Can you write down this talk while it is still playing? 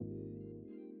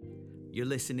You're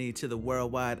listening to the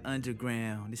Worldwide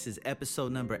Underground. This is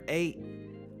episode number 8.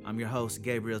 I'm your host,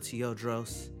 Gabriel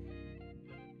Teodros.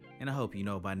 And I hope you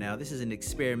know by now, this is an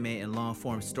experiment in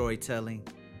long-form storytelling.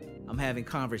 I'm having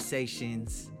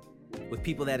conversations with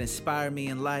people that inspire me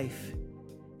in life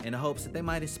in the hopes that they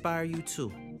might inspire you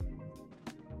too.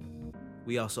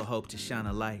 We also hope to shine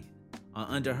a light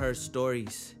on underheard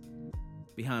stories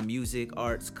behind music,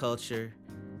 arts, culture.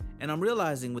 And I'm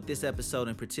realizing with this episode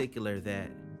in particular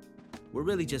that we're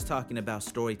really just talking about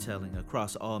storytelling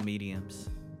across all mediums.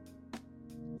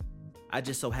 I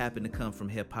just so happen to come from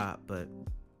hip-hop, but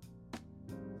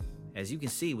as you can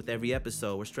see with every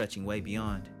episode, we're stretching way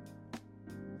beyond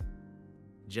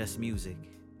just music.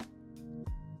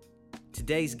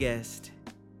 Today's guest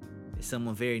is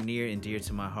someone very near and dear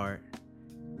to my heart.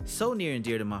 So near and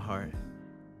dear to my heart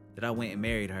that I went and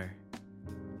married her.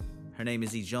 Her name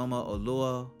is Ijeoma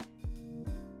Oluo.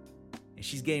 And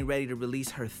she's getting ready to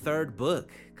release her third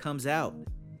book. Comes out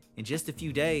in just a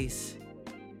few days.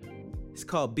 It's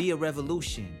called Be a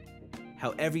Revolution.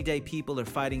 How everyday people are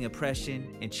fighting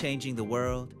oppression and changing the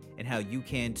world, and how you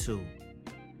can too.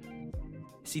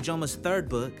 It's Ijeoma's third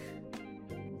book,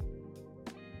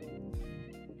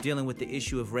 dealing with the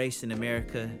issue of race in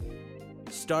America,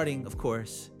 starting, of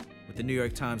course, with the New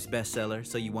York Times bestseller,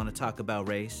 So You Want to Talk About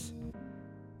Race.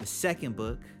 The second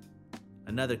book,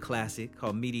 another classic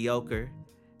called Mediocre,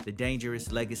 The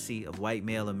Dangerous Legacy of White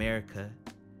Male America.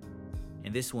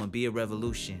 And this one, Be a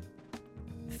Revolution.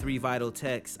 3 vital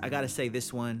texts. I gotta say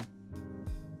this one,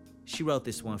 she wrote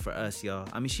this one for us, y'all.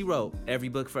 I mean, she wrote every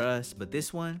book for us, but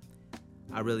this one,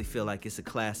 I really feel like it's a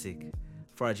classic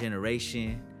for our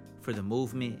generation, for the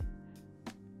movement,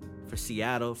 for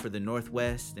Seattle, for the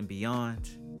Northwest and beyond.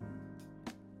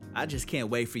 I just can't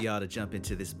wait for y'all to jump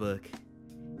into this book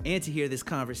and to hear this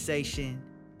conversation.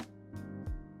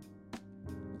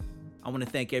 I want to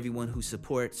thank everyone who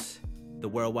supports the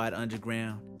Worldwide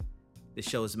Underground. This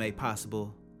show is made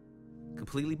possible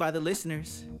completely by the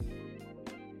listeners.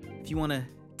 If you want to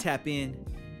tap in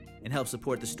and help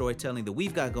support the storytelling that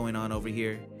we've got going on over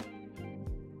here,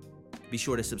 be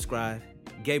sure to subscribe.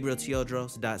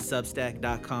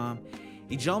 GabrielTeodros.substack.com.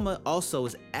 Ijeoma also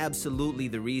is absolutely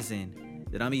the reason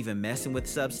that I'm even messing with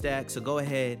Substack. So go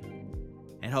ahead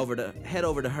and head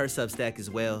over to her Substack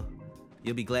as well.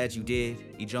 You'll be glad you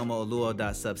did.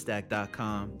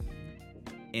 IjeomaOluo.substack.com.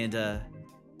 And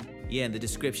in the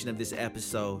description of this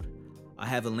episode, I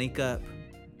have a link up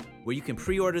where you can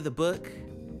pre-order the book.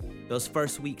 Those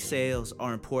first week sales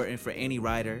are important for any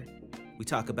writer. We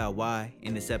talk about why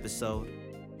in this episode.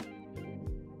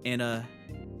 And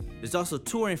there's also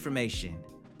tour information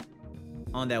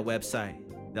on that website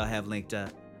that I'll have linked up.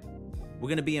 We're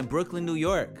going to be in Brooklyn, New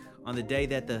York on the day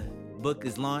that the book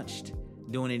is launched,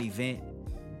 doing an event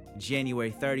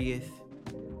January 30th,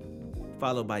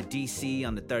 followed by DC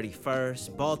on the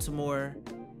 31st, Baltimore,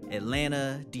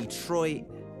 Atlanta, Detroit,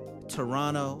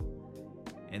 Toronto,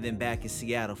 and then back in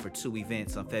Seattle for 2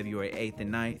 events on February 8th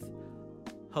and 9th.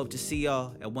 Hope to see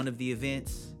y'all at one of the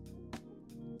events,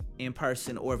 in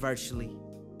person or virtually.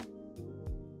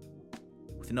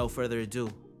 With no further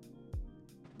ado,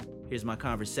 here's my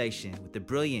conversation with the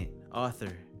brilliant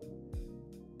author,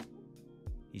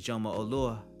 Ijeoma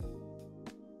Oluo.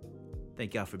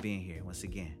 Thank y'all for being here once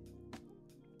again.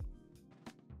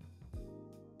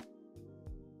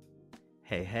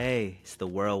 Hey, it's the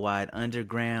Worldwide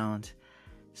Underground.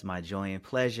 It's my joy and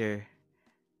pleasure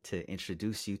to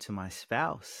introduce you to my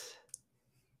spouse,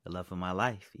 the love of my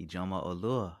life, Ijeoma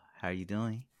Oluo. How are you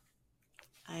doing?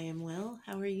 I am well.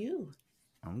 How are you?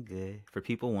 I'm good. For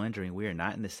people wondering, we are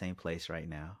not in the same place right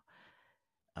now.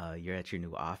 You're at your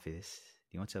new office.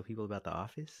 Do you want to tell people about the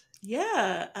office?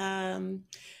 Yeah.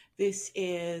 This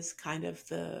is kind of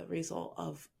the result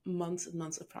of months and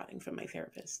months of prodding from my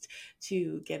therapist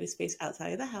to get a space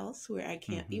outside of the house where I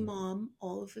can't be mom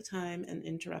all of the time and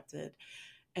interrupted,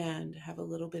 and have a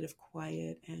little bit of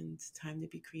quiet and time to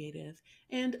be creative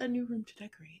and a new room to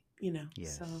decorate,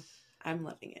 Yes. So I'm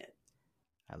loving it.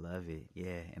 I love it.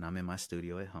 Yeah. And I'm in my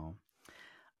studio at home.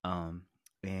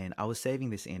 And I was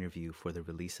saving this interview for the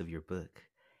release of your book.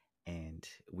 And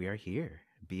we are here.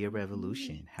 Be a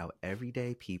Revolution. How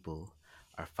everyday people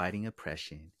are fighting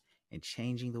oppression and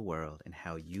changing the world, and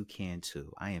how you can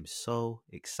too. I am so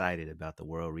excited about the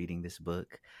world reading this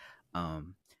book.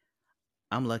 I'm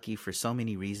lucky for so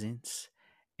many reasons.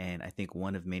 And I think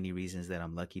one of many reasons that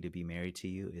I'm lucky to be married to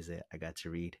you is that I got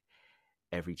to read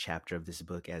every chapter of this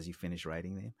book as you finish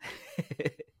writing them.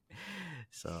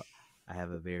 So I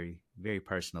have a very, very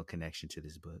personal connection to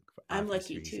this book for I'm obvious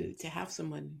lucky too to reasons. have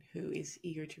someone who is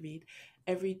eager to read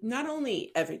not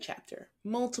only every chapter,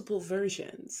 multiple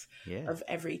versions Yeah. of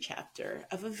every chapter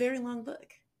of a very long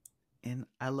book. And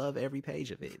I love every page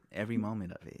of it, every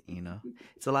moment of it, you know?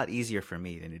 It's a lot easier for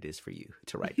me than it is for you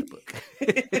to write the book.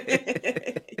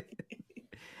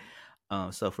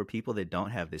 So for people that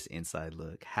don't have this inside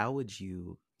look, how would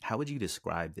you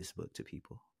describe this book to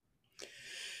people?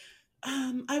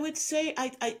 I would say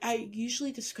I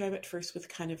usually describe it first with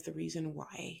kind of the reason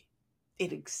why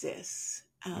it exists.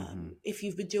 Mm-hmm. If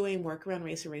you've been doing work around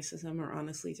race or racism, or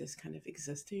honestly just kind of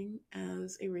existing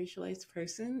as a racialized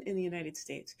person in the United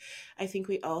States, I think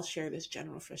we all share this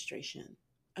general frustration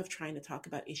of trying to talk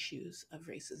about issues of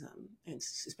racism, and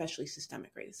especially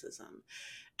systemic racism,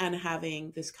 and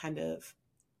having this kind of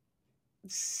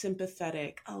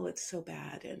sympathetic, oh, it's so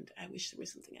bad, and I wish there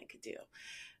was something I could do,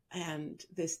 and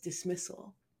this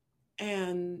dismissal.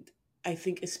 And I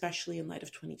think, especially in light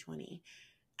of 2020,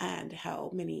 and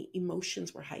how many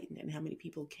emotions were heightened and how many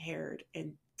people cared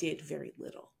and did very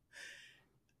little,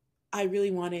 I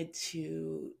really wanted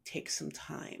to take some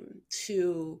time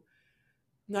to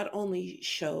not only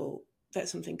show that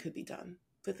something could be done,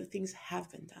 but that things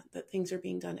have been done, that things are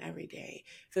being done every day,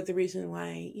 that the reason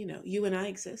why, you and I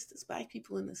exist as Black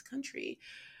people in this country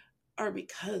are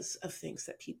because of things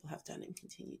that people have done and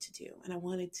continue to do. And I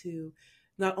wanted to,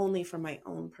 not only for my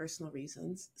own personal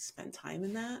reasons, spend time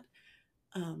in that.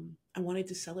 I wanted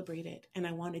to celebrate it, and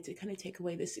I wanted to kind of take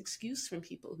away this excuse from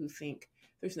people who think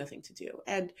there's nothing to do.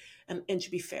 And to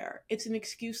be fair, it's an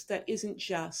excuse that isn't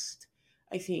just,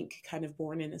 I think, kind of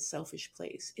born in a selfish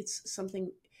place. It's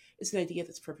an idea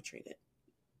that's perpetrated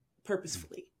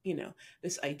purposefully.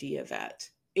 This idea that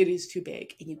it is too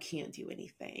big and you can't do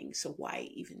anything, so why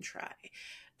even try?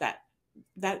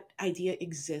 That idea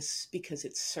exists because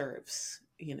it serves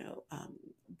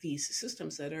these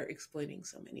systems that are exploiting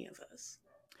so many of us.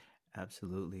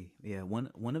 Absolutely. Yeah,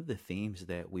 one of the themes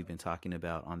that we've been talking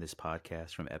about on this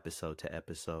podcast from episode to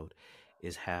episode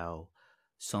is how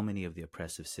so many of the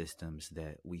oppressive systems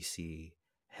that we see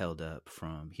held up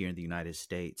from here in the United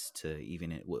States to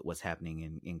even what's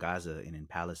happening in Gaza and in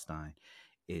Palestine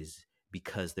is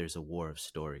because there's a war of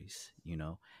stories,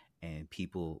 and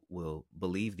people will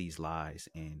believe these lies.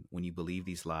 And when you believe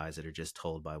these lies that are just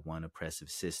told by one oppressive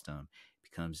system, it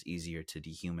becomes easier to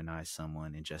dehumanize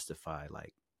someone and justify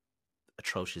like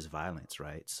atrocious violence,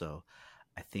 right? So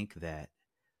I think that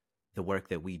the work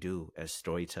that we do as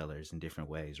storytellers in different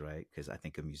ways, right? Because I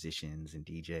think of musicians and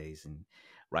DJs and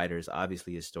writers,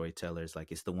 obviously as storytellers,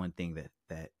 like it's the one thing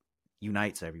that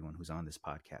unites everyone who's on this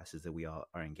podcast is that we all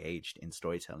are engaged in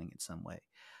storytelling in some way.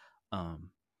 Um,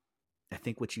 I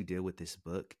think what you did with this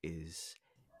book is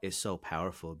so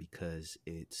powerful because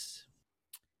it's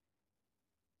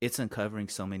uncovering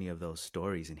so many of those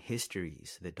stories and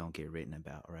histories that don't get written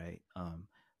about, right?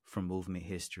 From movement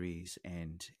histories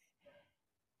and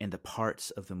the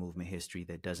parts of the movement history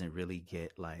that doesn't really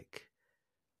get like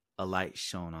a light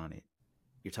shown on it.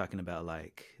 You're talking about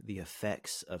like the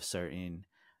effects of certain,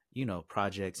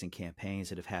 projects and campaigns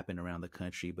that have happened around the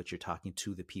country, but you're talking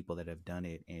to the people that have done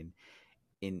it. And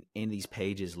in these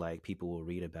pages, like people will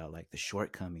read about like the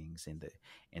shortcomings and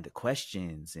the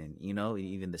questions and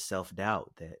even the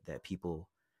self-doubt that people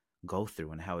go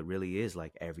through and how it really is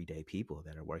like everyday people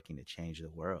that are working to change the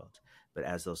world. But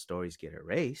as those stories get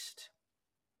erased,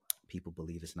 people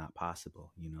believe it's not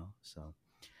possible, So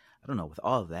I don't know, with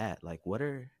all of that, like what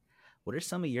are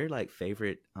some of your like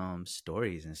favorite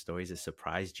stories and stories that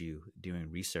surprised you doing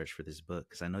research for this book?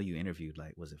 Because I know you interviewed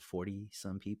like, was it 40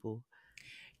 some people?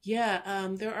 Yeah,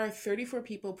 there are 34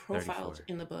 people profiled 34.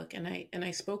 in the book, and I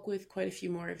spoke with quite a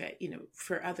few more of it,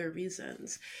 for other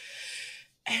reasons.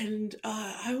 And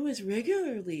I was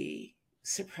regularly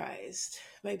surprised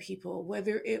by people,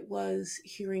 whether it was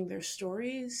hearing their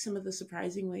stories, some of the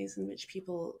surprising ways in which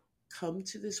people come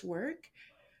to this work,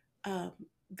 um,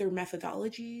 their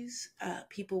methodologies.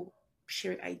 People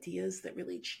shared ideas that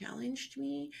really challenged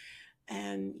me,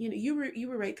 and you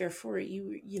were right there for it.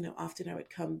 Often I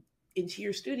would come into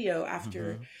your studio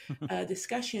after Mm-hmm. a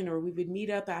discussion, or we would meet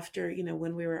up after,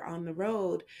 when we were on the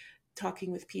road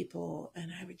talking with people, and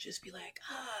I would just be like,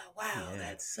 wow, Yeah.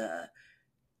 that's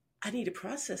I need to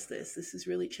process this. This is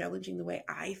really challenging the way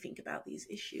I think about these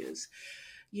issues.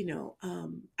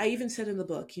 I even said in the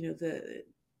book,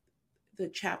 the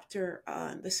chapter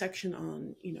on the section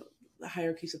on, the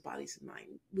hierarchies of bodies and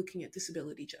mind, looking at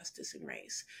disability, justice, and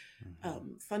race,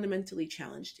 Mm-hmm. fundamentally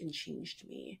challenged and changed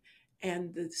me.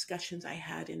 And the discussions I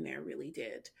had in there really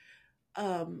did.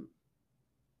 Um,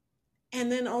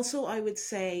 and then also, I would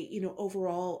say,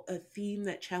 overall, a theme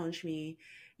that challenged me,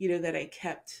 that I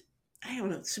kept, I don't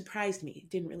know, surprised me,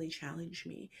 didn't really challenge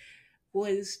me,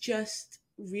 was just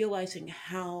realizing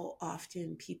how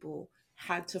often people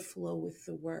had to flow with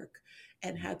the work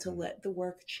and had to Mhm. let the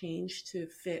work change to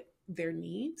fit their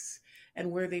needs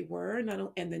and where they were,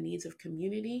 and the needs of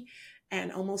community.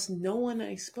 And almost no one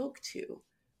I spoke to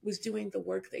was doing the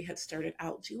work they had started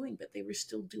out doing, but they were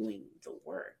still doing the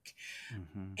work.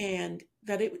 Mhm. And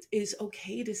that it is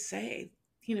okay to say,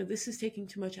 this is taking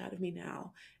too much out of me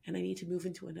now, and I need to move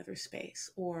into another space,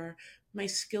 or my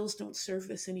skills don't serve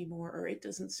this anymore, or it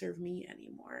doesn't serve me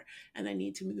anymore, and I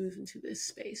need to move into this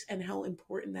space, and how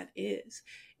important that is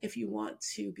if you want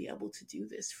to be able to do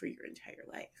this for your entire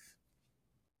life.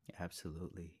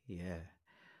 Absolutely. Yeah.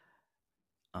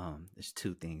 There's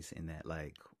two things in that.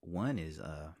 Like, one is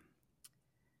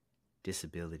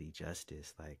disability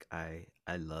justice. Like, I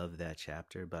love that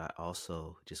chapter, but I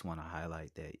also just want to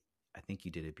highlight that I think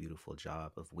you did a beautiful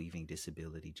job of weaving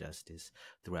disability justice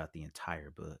throughout the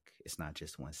entire book. It's not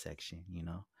just one section, you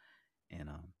know? And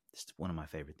it's one of my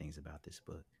favorite things about this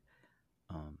book.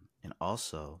 And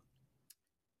also,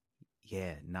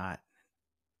 yeah, not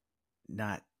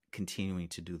continuing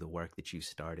to do the work that you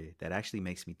started. That actually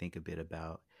makes me think a bit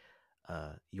about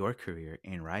your career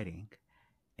in writing,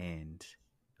 and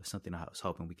it was something I was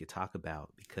hoping we could talk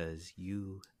about because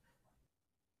you,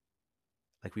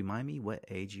 like, remind me what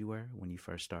age you were when you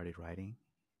first started writing,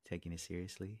 taking it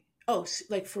seriously. Oh,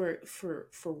 like for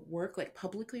work, like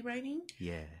publicly writing,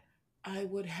 Yeah, I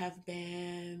would have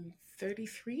been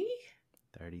 33.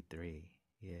 33.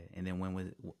 Yeah, and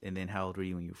then and then how old were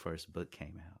you when your first book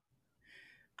came out?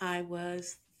 I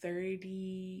was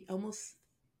 30, almost,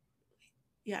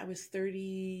 yeah, I was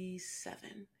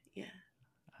 37. Yeah.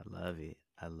 I love it.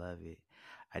 I love it.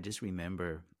 I just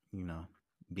remember, you know,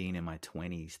 being in my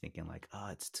 20s thinking like, oh,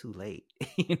 it's too late,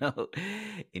 you know?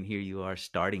 And here you are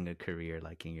starting a career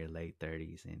like in your late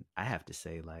 30s. And I have to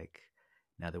say, like,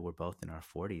 now that we're both in our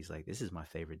 40s, like, this is my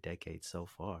favorite decade so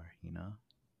far, you know?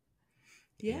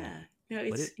 Yeah. Yeah. No,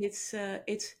 What it,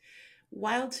 it's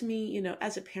wild to me,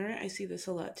 as a parent, I see this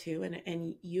a lot too,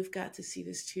 and you've got to see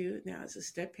this too now as a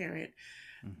step parent,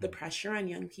 the mm-hmm, pressure on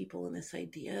young people and this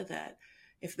idea that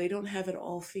if they don't have it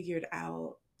all figured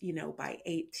out, by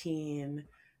 18,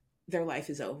 their life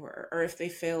is over, or if they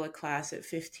fail a class at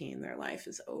 15, their life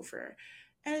is over.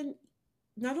 And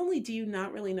not only do you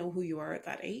not really know who you are at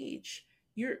that age,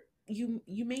 you're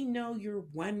you may know you're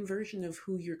one version of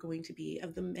who you're going to be,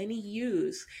 of the many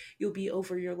yous you'll be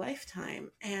over your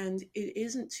lifetime, and it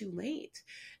isn't too late.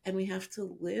 And we have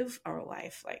to live our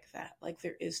life like that, like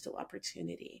there is still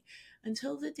opportunity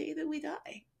until the day that we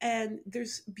die. And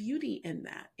there's beauty in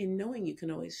that, in knowing you can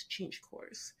always change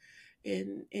course,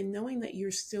 in knowing that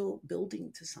you're still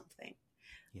building to something.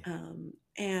 yeah.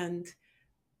 And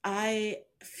I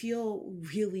feel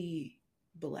really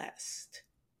blessed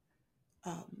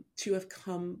to have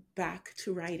come back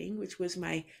to writing, which was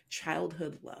my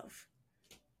childhood love,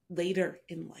 later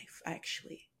in life,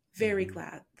 actually. Very Mm-hmm,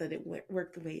 glad that it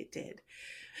worked the way it did,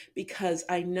 because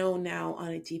I know now on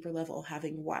a deeper level,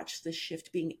 having watched this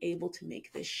shift, being able to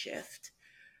make this shift,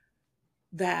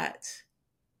 that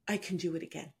I can do it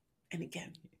again and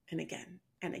again and again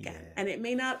and again. yeah. And it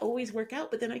may not always work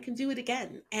out, but then I can do it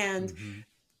again. And Mm-hmm,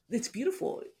 it's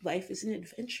beautiful. Life is an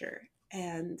adventure,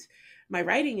 and my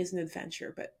writing is an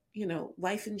adventure. But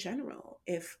life in general.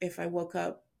 If I woke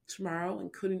up tomorrow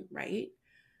and couldn't write,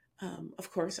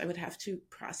 of course I would have to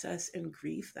process and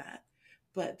grieve that.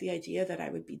 But the idea that I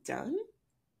would be done,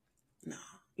 no,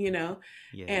 you know.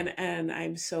 yeah. And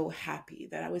I'm so happy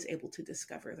that I was able to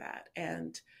discover that.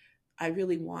 And I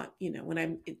really want, when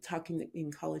I'm talking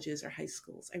in colleges or high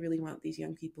schools, I really want these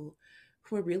young people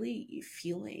who are really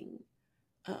feeling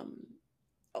um,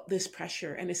 this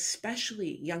pressure, and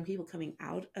especially young people coming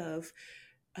out of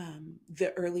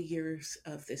the early years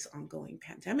of this ongoing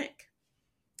pandemic,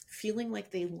 feeling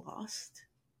like they lost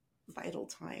vital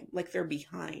time, like they're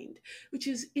behind, which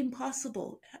is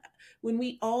impossible. When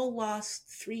we all lost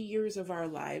 3 years of our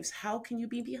lives, how can you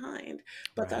be behind?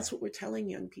 But that's Right. what we're telling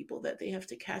young people, that they have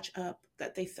to catch up,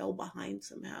 that they fell behind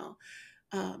somehow.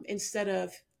 Instead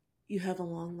of, you have a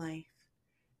long life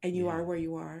and you are Yeah. where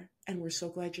you are, and we're so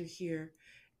glad you're here.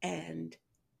 And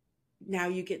now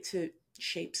you get to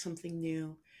shape something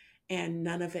new, and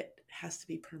none of it has to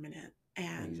be permanent.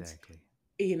 And Exactly.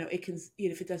 it can,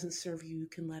 if it doesn't serve you, you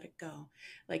can let it go.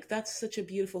 Like, that's such a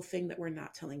beautiful thing that we're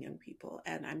not telling young people,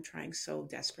 and I'm trying so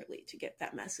desperately to get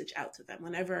that message out to them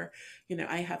whenever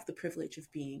I have the privilege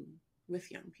of being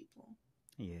with young people.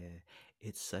 Yeah.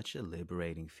 It's such a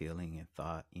liberating feeling and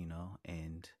thought, you know,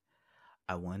 and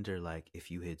I wonder, like,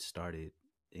 if you had started,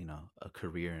 you know, a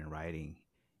career in writing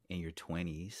in your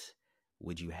 20s,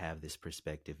 would you have this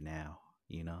perspective now,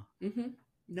 you know? Hmm.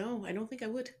 No, I don't think I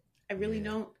would. I really Yeah.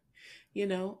 don't. You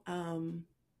know,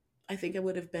 I think I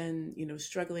would have been,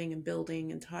 struggling and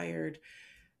building and tired,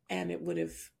 and I would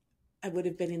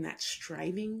have been in that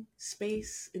striving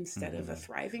space instead of a Hmm.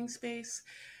 thriving space,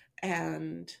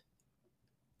 and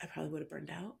I probably would have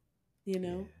burned out, you Yeah.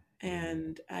 know. Yeah.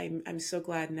 And I'm so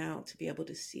glad now to be able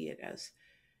to see it as,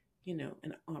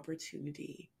 an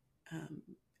opportunity, um,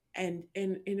 and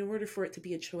in order for it to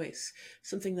be a choice,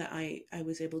 something that I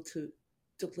was able to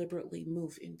deliberately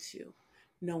move into,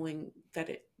 knowing that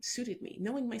it suited me,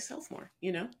 knowing myself more.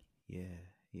 Yeah.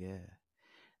 Yeah.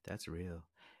 That's real.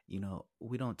 You know,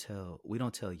 we don't tell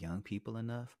young people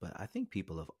enough, but I think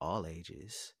people of all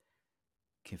ages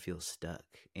can feel stuck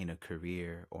in a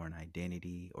career or an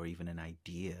identity or even an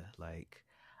idea. Like,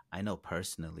 I know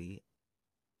personally,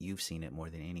 you've seen it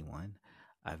more than anyone.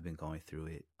 I've been going through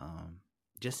it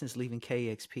just since leaving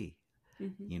KXP. Hmm.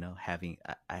 You know, having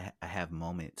I have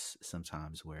moments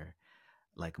sometimes where,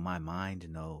 like, my mind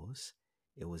knows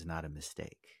it was not a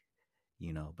mistake,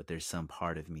 you know, but there's some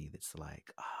part of me that's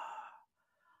like,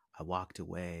 I walked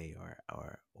away,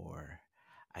 or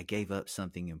I gave up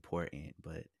something important.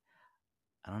 But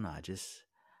I don't know,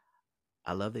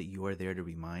 I love that you are there to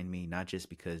remind me, not just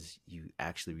because you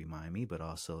actually remind me, but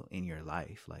also in your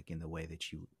life, like in the way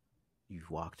that you've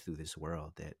walked through this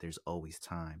world, that there's always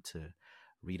time to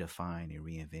redefine and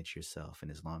reinvent yourself.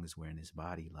 And as long as we're in this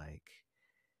body, like,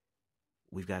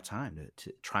 we've got time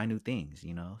to try new things,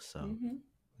 you know? So Hmm.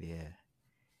 yeah,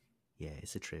 yeah,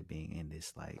 it's a trip being in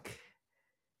this, like,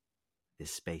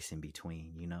 this space in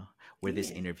between, you know, where this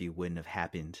Yeah. interview wouldn't have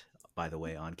happened, by the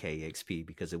way, on KXP,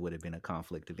 because it would have been a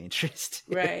conflict of interest.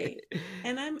 Right.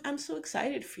 And I'm so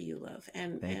excited for you, love.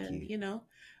 And Thank and you.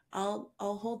 I'll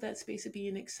hold that space of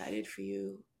being excited for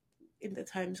you in the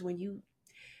times when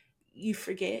you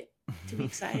forget to be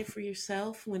excited for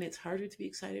yourself, when it's harder to be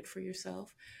excited for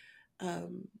yourself.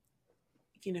 Um,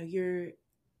 you're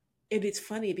and it's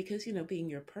funny because, being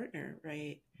your partner,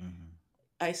 right? Hmm.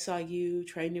 I saw you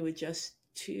trying to adjust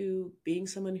to being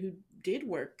someone who did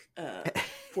work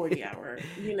 40 hour,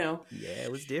 Yeah,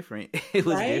 it was different. It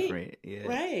was right? different. Yeah.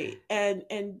 Right. And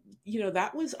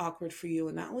that was awkward for you,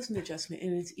 and that was an adjustment,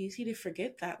 and it's easy to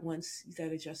forget that once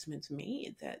that adjustment's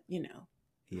made, that who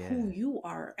Yeah. you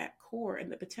are at core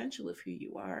and the potential of who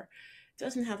you are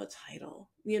doesn't have a title,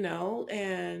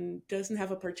 and doesn't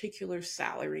have a particular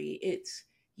salary. It's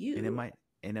And it you. might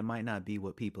and it might not be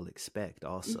what people expect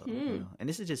also, you Hmm. know. And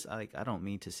this is just, like, I don't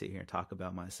mean to sit here and talk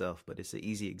about myself, but it's an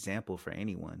easy example for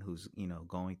anyone who's,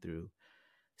 going through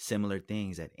similar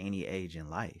things at any age in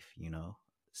life, you know.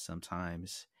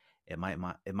 Sometimes it might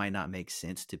not make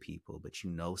sense to people, but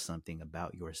you know something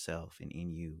about yourself and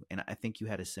in you. And I think you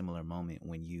had a similar moment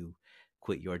when you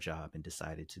quit your job and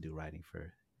decided to do writing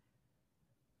for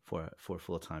a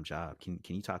full-time job. Can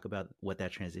you talk about what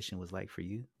that transition was like for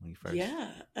you when you first?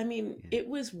 Yeah. I mean, Yeah. it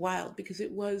was wild because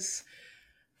it was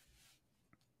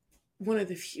one of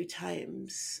the few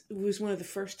times, it was one of the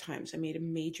first times I made a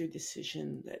major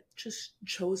decision that just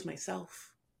chose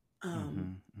myself.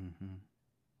 Um, Mhm. Mhm.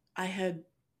 I had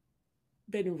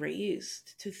been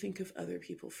raised to think of other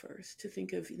people first, to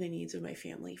think of the needs of my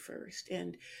family first.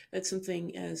 And that's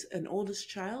something, as an oldest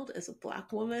child, as a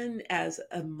Black woman, as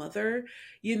a mother,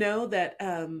 that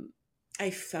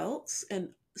I felt.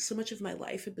 And so much of my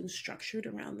life had been structured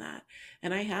around that.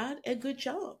 And I had a good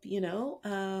job,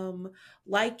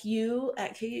 like you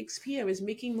at KXP, I was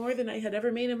making more than I had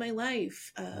ever made in my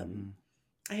life. Mhm.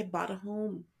 I had bought a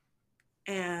home,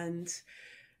 and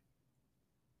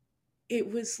it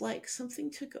was like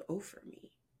something took over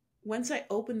me once I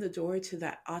opened the door to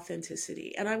that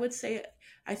authenticity. And I would say,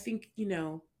 I think,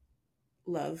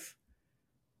 love,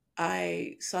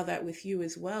 I saw that with you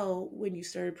as well when you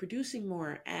started producing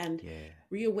more and Yeah.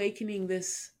 reawakening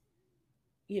this,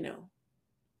 you know,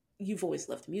 you've always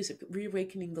loved music, but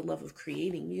reawakening the love of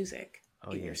creating music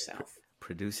Oh in yeah. yourself.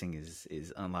 Producing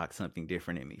is unlocked something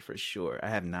different in me for sure. I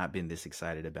have not been this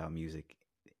excited about music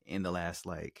in the last,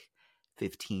 like,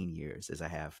 15 years as I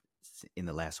have in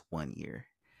the last 1 year.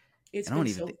 And I don't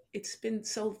even think. It's been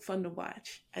so fun to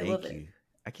watch. I love Thank it. you.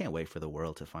 I can't wait for the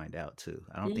world to find out too.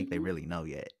 I don't think they Hmm. really know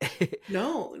yet.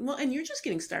 No, well, and you're just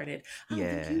getting started. I don't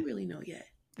think Yeah, you really know yet.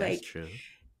 that's Like, true.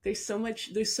 there's so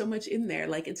much in there.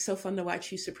 Like, it's so fun to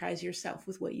watch you surprise yourself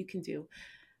with what you can do.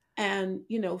 And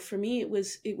for me, it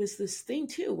was this thing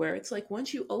too, where it's like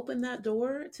once you open that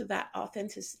door to that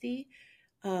authenticity,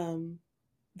 um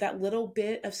that little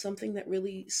bit of something that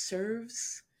really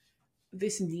serves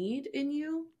this need in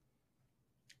you,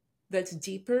 that's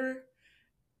deeper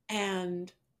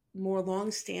and more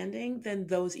long-standing than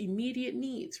those immediate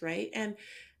needs, right? And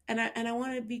I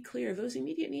want to be clear, those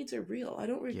immediate needs are real. I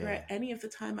don't regret Yeah. any of the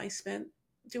time I spent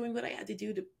doing what I had to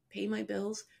do to pay my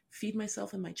bills, feed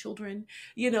myself and my children.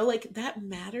 Like that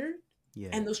mattered, Yeah.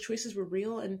 and those choices were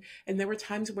real. And there were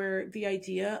times where the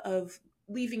idea of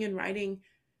leaving and writing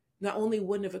not only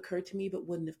wouldn't have occurred to me, but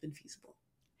wouldn't have been feasible.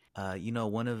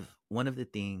 One of the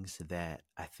things that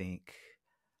I think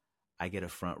I get a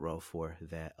front row for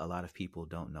that a lot of people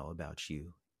don't know about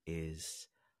you is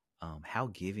how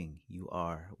giving you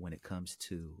are when it comes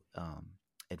to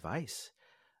advice,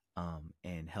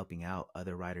 and helping out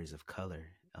other writers of color,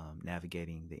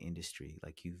 navigating the industry.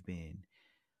 Like you've been,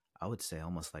 I would say,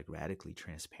 almost like radically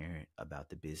transparent about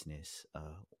the business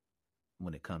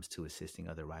when it comes to assisting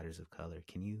other writers of color.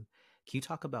 Can you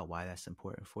talk about why that's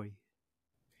important for you?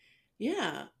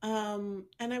 Yeah.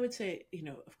 And I would say,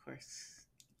 of course,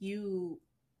 you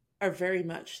are very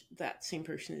much that same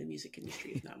person in the music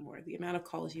industry, if not more. The amount of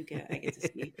calls you get, I get to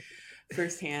see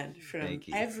firsthand from Thank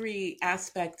you. every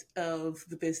aspect of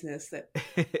the business that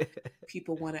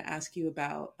people want to ask you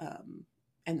about,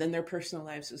 and then their personal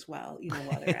lives as well,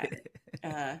 while they're at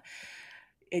it.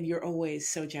 And you're always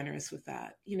so generous with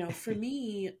that. For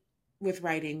me, with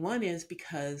writing, one is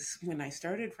because when I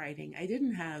started writing, I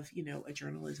didn't have, a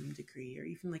journalism degree or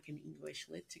even like an English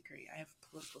lit degree. I have a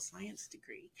political science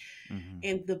degree. Hmm.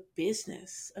 And the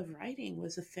business of writing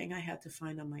was a thing I had to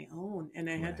find on my own. And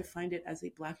I had to Right. find it as a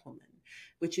Black woman,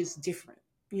 which is different.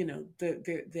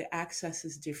 The access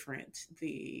is different.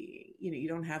 You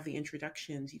don't have the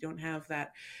introductions. You don't have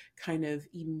that kind of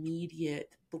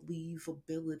immediate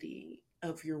believability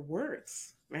of your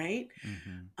worth, right?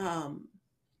 Hmm. Um,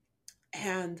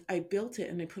 and I built it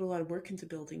and I put a lot of work into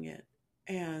building it.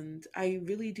 And I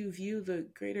really do view the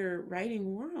greater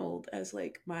writing world as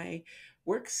like my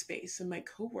workspace and my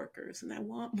coworkers. And I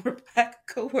want more Black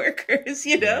coworkers,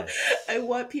 Yes. I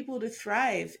want people to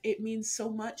thrive. It means so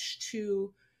much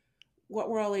to what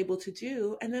we're all able to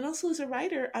do. And then also as a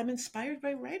writer, I'm inspired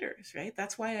by writers, right?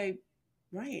 That's why I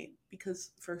write,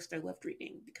 because first I loved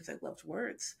reading, because I loved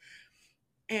words.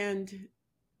 And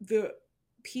the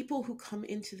people who come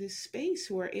into this space,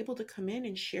 who are able to come in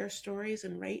and share stories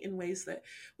and write in ways that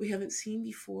we haven't seen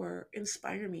before,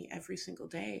 inspire me every single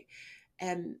day.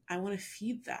 And I want to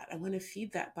feed that. I want to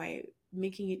feed that by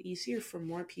making it easier for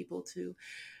more people to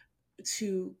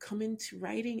come into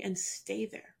writing and stay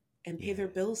there and pay Yeah. their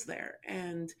bills there.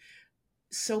 And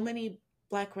so many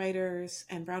Black writers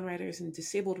and brown writers and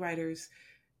disabled writers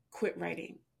quit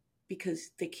writing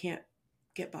because they can't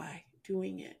get by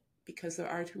doing it, because there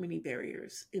are too many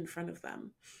barriers in front of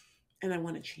them. And I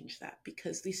want to change that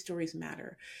because these stories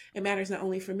matter. It matters not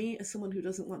only for me as someone who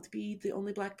doesn't want to be the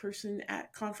only Black person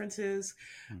at conferences.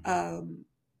 Hmm. um,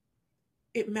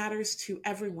 it matters to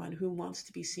everyone who wants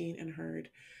to be seen and heard,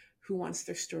 who wants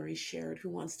their stories shared, who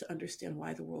wants to understand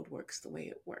why the world works the way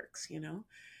it works.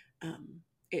 Um,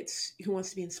 it's who wants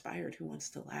to be inspired, who wants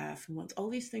to laugh, who wants all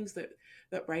these things that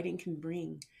writing can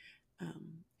bring.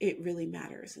 It really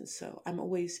matters, and so I'm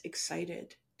always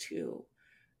excited to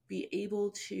be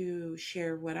able to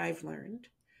share what I've learned,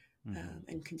 Hmm.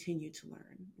 and continue to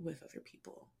learn with other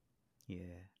people.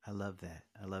 Yeah, I love that.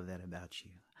 I love that about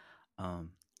you.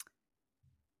 Um,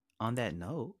 on that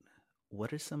note,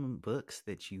 what are some books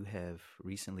that you have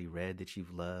recently read that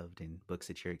you've loved and books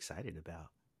that you're excited about?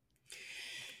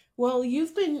 Well,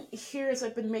 you've been here as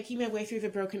I've been making my way through the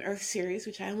Broken Earth series,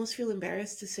 which I almost feel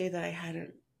embarrassed to say that I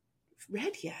hadn't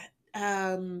read yet. It's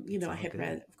I all had good.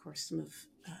 read, of course, some of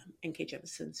N.K.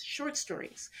 Jemisin's short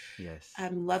stories. Yes.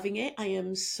 I'm loving it. I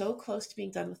am so close to being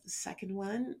done with the second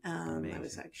one. I was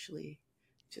Amazing. actually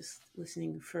just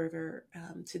listening further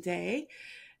today,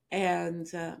 and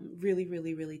really,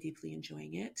 really, really deeply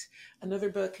enjoying it. Another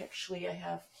book, actually, I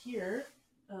have here,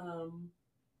 um,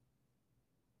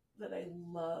 that I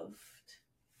loved.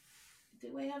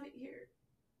 Do I have it here?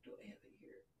 Do I have it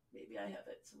here? Maybe I have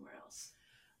it somewhere else.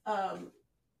 Um,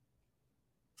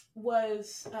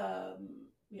 was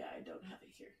Yeah, I don't have it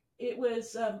here. It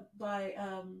was by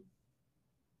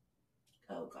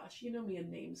oh gosh, you know me and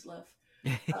names, love.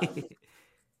 Um,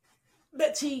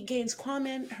 Betsy Gaines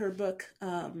Quammen, her book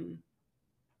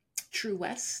True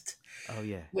West, Oh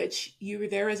yeah. which you were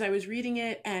there as I was reading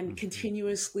it and Hmm.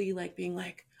 continuously like being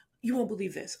like, you won't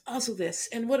believe this, also this,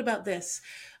 and what about this?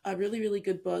 A really, really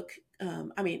good book.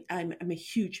 I mean, I'm a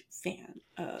huge fan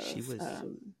She was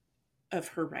of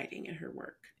her writing and her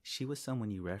work. she was someone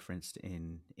you referenced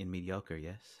in mediocre.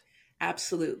 Yes.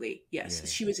 Absolutely. Yes. Yeah.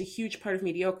 She was a huge part of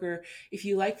Mediocre. If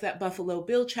you like that Buffalo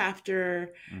Bill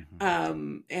chapter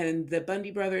Mm-hmm. and the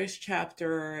Bundy Brothers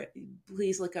chapter,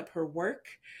 please look up her work.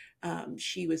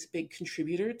 She was a big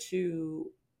contributor to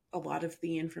a lot of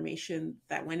the information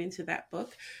that went into that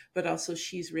book, but also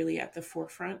she's really at the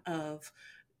forefront of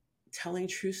telling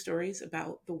true stories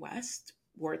about the West,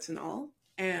 warts and all,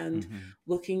 and Mm-hmm.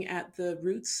 looking at the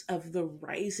roots of the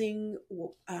rising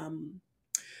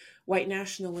white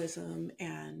nationalism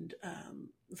and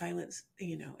violence,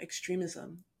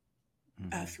 extremism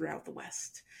Mm-hmm. throughout the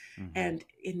West Mm-hmm. and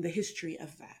in the history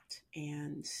of that.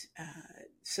 And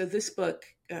so this book,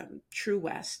 True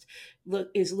West,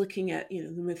 is looking at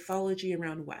the mythology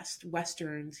around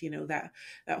Westerns, that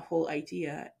whole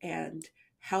idea and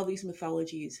how these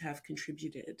mythologies have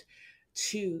contributed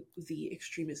to the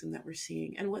extremism that we're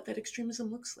seeing and what that extremism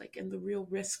looks like and the real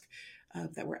risk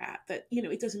that we're at. That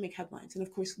it doesn't make headlines, and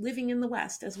of course, living in the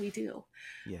West as we do.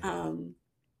 Yeah. Um,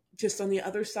 just on the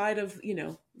other side of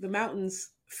the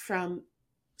mountains from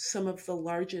some of the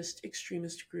largest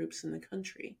extremist groups in the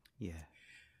country, Yeah.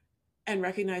 and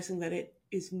recognizing that it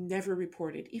is never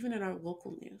reported even in our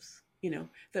local news,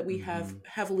 that we have Mm-hmm.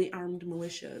 heavily armed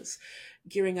militias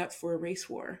gearing up for a race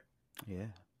war, Yeah.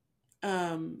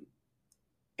 um,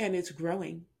 and it's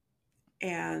growing,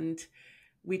 and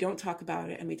we don't talk about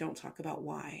it and we don't talk about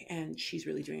why, and she's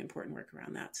really doing important work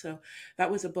around that. So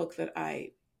that was a book that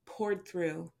I poured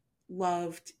through,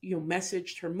 loved,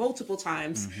 messaged her multiple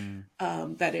times,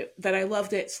 Mm-hmm. that I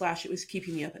loved it, / it was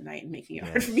keeping me up at night and making it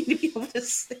hard for me Yes. to be able to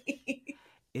sleep.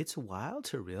 It's wild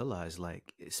to realize,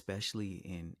 like,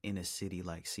 especially in a city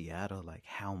like Seattle, like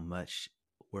how much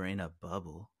we're in a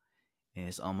bubble. And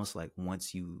it's almost like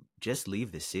once you just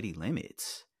leave the city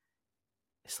limits,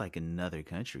 it's like another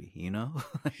country, you know?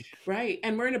 Like, Right.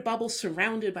 And we're in a bubble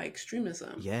surrounded by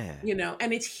extremism, yeah.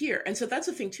 and it's here. And so that's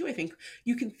the thing too. I think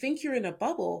you can think you're in a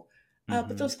bubble, but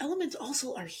Mm-hmm. those elements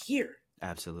also are here.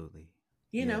 Absolutely.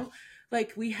 you Yeah. know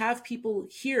like we have people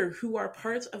here who are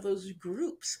parts of those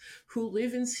groups, who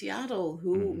live in Seattle,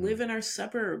 who Mm-hmm. live in our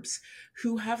suburbs,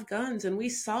 who have guns, and we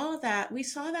saw that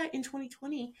in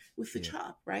 2020 with the Yeah.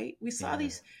 chop, right? We saw Yeah.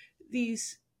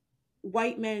 these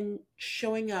white men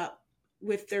showing up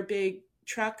with their big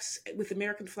trucks with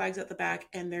American flags at the back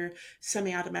and their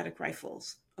semi-automatic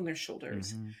rifles on their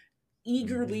shoulders, Mm-hmm.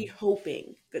 eagerly Mm-hmm.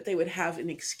 hoping that they would have an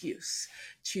excuse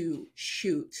to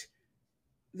shoot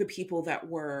the people that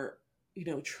were,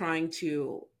 trying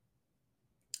to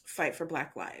fight for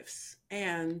Black lives.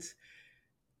 And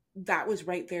that was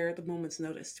right there at the moment's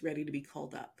notice, ready to be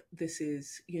called up. This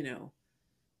is,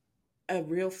 a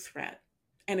real threat.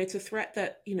 And it's a threat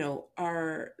that,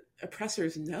 our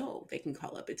oppressors know they can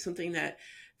call up. It's something that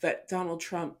Donald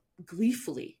Trump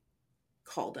gleefully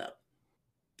called up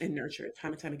and nurtured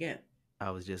time and time again. I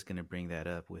was just gonna bring that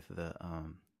up with the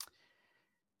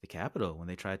Capitol when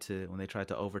they tried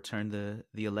to overturn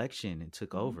the election and took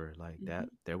Mm-hmm. over like Mm-hmm. that.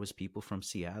 There was people from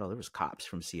Seattle. There was cops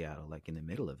from Seattle, like in the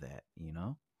middle of that. You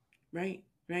know. Right,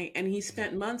 right. And he Yeah.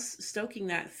 spent months stoking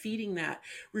that, feeding that,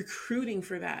 recruiting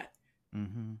for that,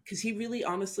 Mm-hmm. because he really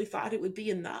honestly thought it would be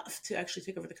enough to actually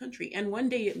take over the country. And one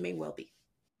day it may well be.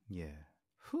 Yeah.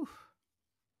 Whew.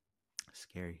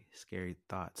 Scary, scary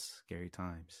thoughts, scary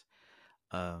times.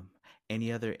 Um, any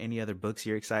other books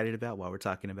you're excited about while we're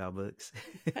talking about books?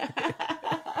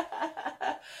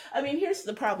 I mean, here's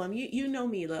the problem. You know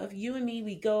me, love. You and me,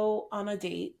 we go on a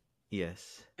date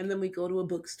Yes. and then we go to a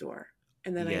bookstore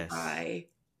and then I Yes. buy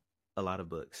A lot of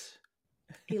books.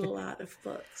 a lot of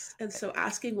books. And so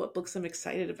asking what books I'm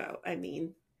excited about, I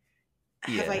mean,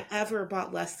 have Yeah. I ever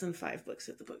bought less than 5 books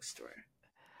at the bookstore?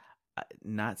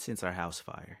 Not since our house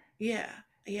fire. Yeah.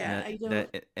 And Yeah. that, I don't.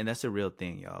 that and that's a real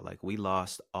thing, y'all. Like we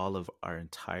lost all of our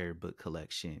entire book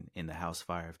collection in the house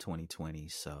fire of 2020.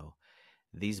 So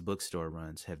these bookstore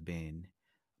runs have been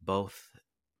both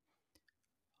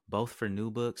both for new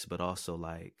books, but also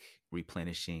like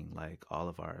replenishing like all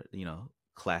of our,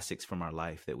 classics from our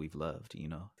life that we've loved,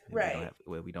 that Right.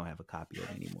 we don't have a copy of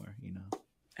anymore.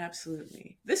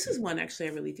 Absolutely. This is one actually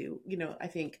I really do. I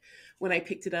think when I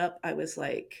picked it up, I was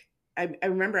like, I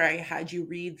remember I had you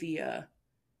read the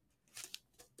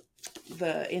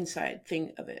inside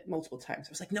thing of it multiple times. I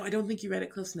was like, no, I don't think you read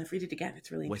it close enough. Read it again.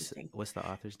 It's really What's interesting. what's the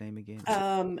author's name again?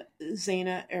 Is it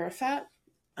Zaina Arafat.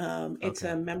 It's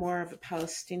okay? a memoir of a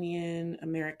Palestinian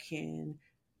American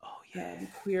Oh yeah.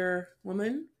 queer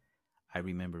woman. I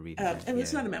remember reading that. And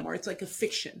it's Yeah. not a memoir, it's like a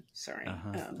fiction. Sorry. Uh-huh.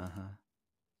 Uh-huh.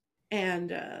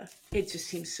 And it just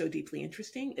seems so deeply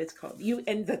interesting. It's called You,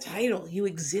 and the title, You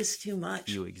Exist Too Much.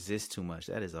 You exist too much.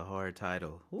 That is a hard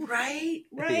title. Oof. Right,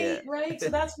 Yeah. right, right. So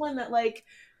that's one that, like,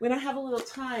 when I have a little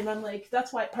time, I'm like,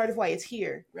 that's why, part of why it's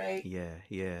here, right? Yeah,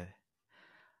 yeah.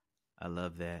 I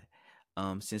love that.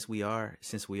 Since we are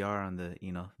on the,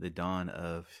 the dawn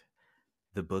of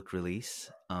the book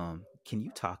release, can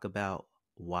you talk about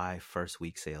why first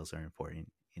week sales are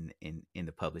important in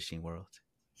the publishing world?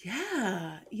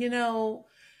 Yeah,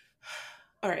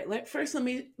 all right. First, let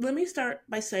me start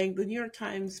by saying the New York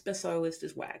Times bestseller list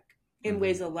is whack in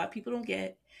ways Mhm. that a lot of people don't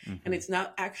get, and Mhm. it's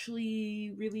not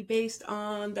actually really based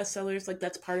on bestsellers. Like,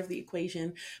 that's part of the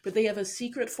equation, but they have a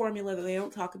secret formula that they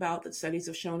don't talk about that studies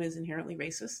have shown is inherently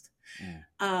racist. Mm.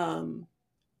 Um,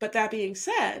 but that being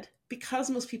said, because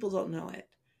most people don't know it,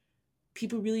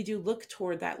 people really do look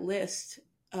toward that list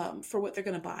for what they're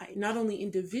going to buy. Not only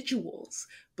individuals,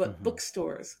 but Mhm.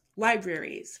 bookstores,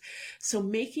 libraries. So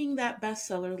making that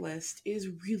bestseller list is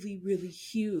really, really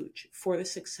huge for the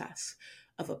success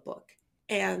of a book.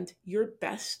 And your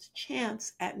best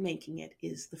chance at making it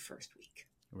is the first week,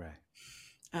 Right.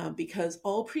 because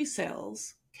all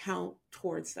pre-sales count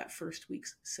towards that first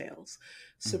week's sales.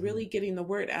 So Mhm. really getting the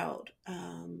word out.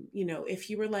 If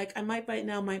you were like, I might buy it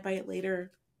now, might buy it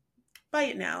later, buy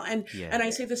it now. And Yeah, I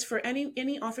say this for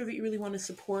any author that you really want to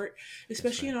support, that's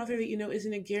especially right. an author that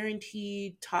isn't a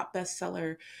guaranteed top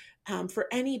bestseller. For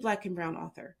any Black and brown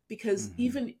author, because Mhm.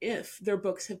 even if their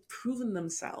books have proven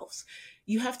themselves,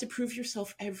 you have to prove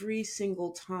yourself every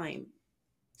single time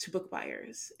to book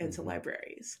buyers and to Mhm.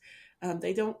 libraries.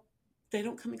 They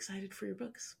don't come excited for your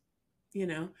books, you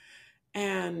know,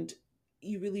 and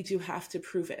you really do have to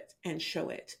prove it and show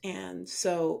it. And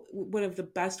so one of the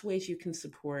best ways you can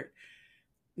support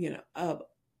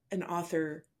an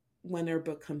author when their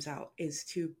book comes out is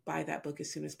to buy that book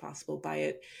as soon as possible. Buy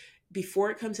it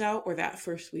before it comes out or that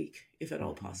first week, if at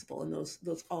all Mhm. possible. And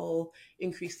those all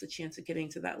increase the chance of getting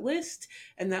to that list.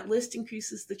 And that list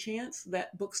increases the chance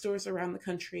that bookstores around the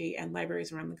country and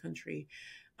libraries around the country,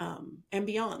 and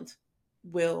beyond,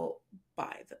 will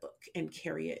buy the book and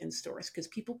carry it in stores, because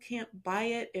people can't buy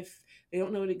it if they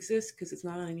don't know it exists, because it's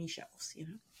not on any shelves.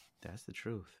 That's the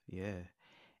truth. Yeah.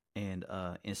 And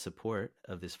in support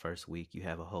of this first week, you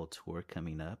have a whole tour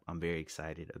coming up. I'm very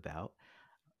excited about.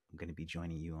 I'm going to be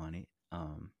joining you on it.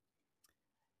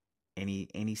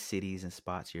 Any cities and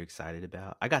spots you're excited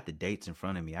about? I got the dates in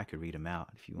front of me. I could read them out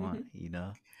if you want. Mm-hmm. You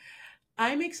know.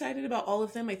 I'm excited about all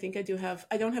of them. I think I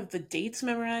don't have the dates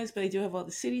memorized, but I do have all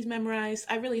the cities memorized.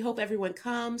 I really hope everyone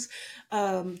comes.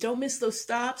 Don't miss those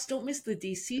stops. Don't miss the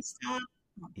DC stop.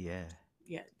 Yeah.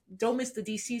 Yeah, don't miss the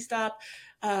DC stop.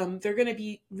 They're going to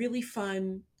be really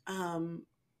fun.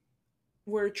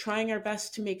 We're trying our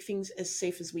best to make things as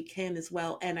safe as we can as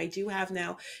well. And I do have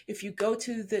now, if you go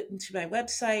to my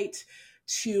website,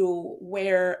 to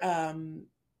where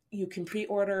you can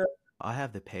pre-order. I'll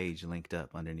have the page linked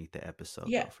up underneath the episode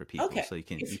Yeah. though for people, Okay. so you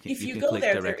can you If can if you you can go click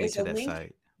there, there directly is to a that link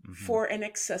site. Hmm. for an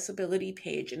accessibility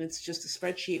page, and it's just a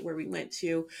spreadsheet where we went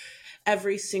to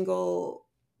every single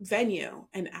venue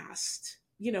and asked,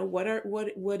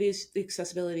 what is the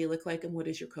accessibility look like, and what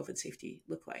does your COVID safety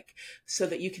look like, so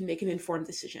that you can make an informed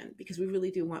decision, because we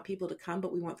really do want people to come,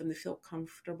 but we want them to feel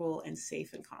comfortable and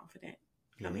safe and confident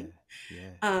Yeah. coming.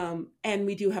 Yeah. And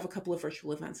we do have a couple of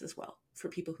virtual events as well for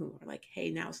people who are like,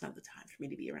 hey, now is not the time for me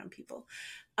to be around people.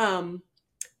 Um,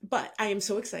 but I am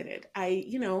so excited.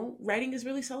 Writing is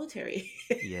really solitary.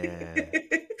 Yeah.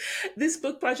 This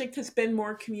book project has been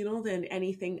more communal than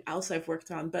anything else I've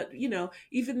worked on. But,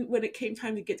 even when it came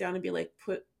time to get down and be like,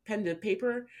 put pen to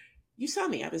paper, you saw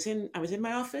me. I was in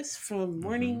my office from Hmm.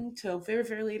 morning till very,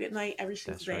 very late at night, every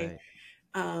single That's day,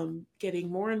 right. getting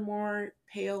more and more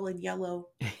pale and yellow,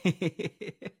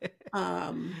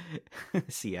 um,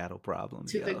 Seattle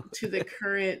problems, to the yo. to the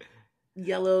current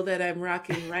yellow that I'm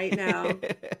rocking right now.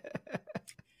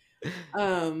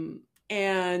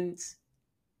 And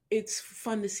it's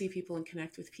fun to see people and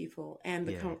connect with people. And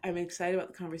Yeah. I'm excited about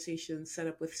the conversation set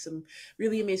up with some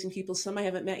really amazing people. Some I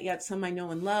haven't met yet, some I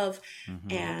know and love. Hmm.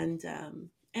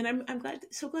 And I'm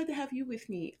so glad to have you with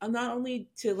me. Not only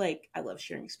to, like, I love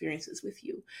sharing experiences with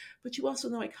you, but you also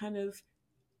know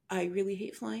I really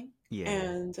hate flying. Yeah.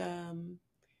 And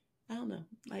I don't know,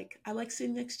 like, I like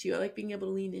sitting next to you. I like being able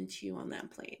to lean into you on that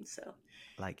plane. So,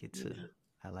 I like it you too. know,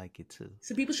 I like it too.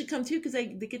 so people should come too, because they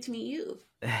get to meet you.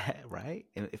 Right?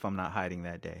 If I'm not hiding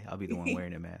that day, I'll be the one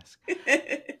wearing a mask.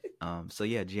 So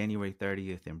yeah, January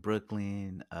 30th in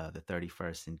Brooklyn, the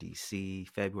 31st in DC,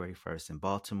 February 1st in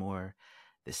Baltimore,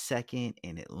 the 2nd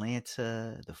in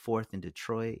Atlanta, the 4th in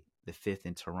Detroit, the 5th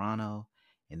in Toronto,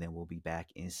 And then we'll be back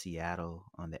in Seattle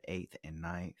on the 8th and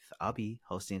 9th. I'll be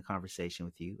hosting a conversation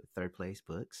with you at Third Place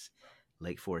Books,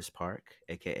 Lake Forest Park,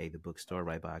 aka the bookstore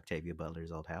right by Octavia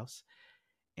Butler's old house.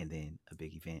 And then a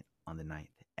big event on the 9th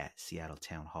at Seattle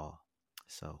Town Hall.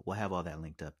 So we'll have all that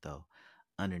linked up though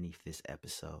underneath this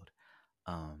episode.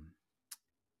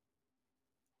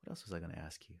 What else was I going to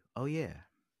ask you? Oh, yeah.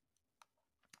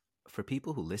 For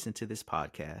people who listen to this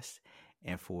podcast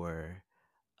and for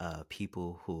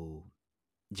people who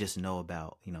just know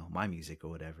about, my music or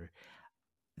whatever,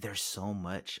 there's so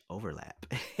much overlap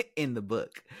in the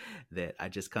book that I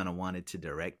just kind of wanted to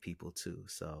direct people to.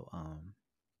 So,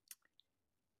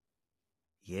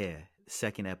 yeah,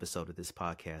 second episode of this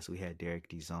podcast, we had Derek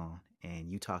Dizon, and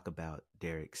you talk about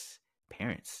Derek's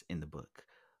parents in the book.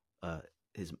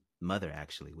 His mother,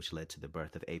 actually, which led to the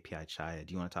birth of API Chaya.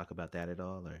 Do you want to talk about that at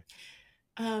all, or?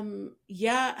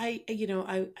 Yeah,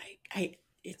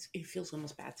 it feels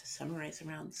almost bad to summarize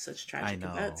around such tragic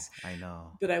events. I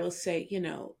know. But I will say,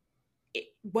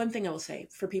 one thing I will say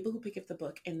for people who pick up the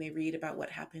book and they read about what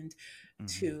happened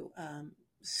to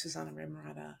Susanna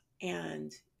Remarada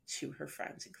and to her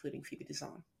friends, including Phoebe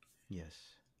Dizon. Yes.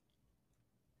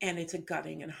 And it's a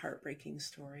gutting and heartbreaking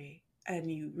story.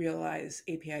 And you realize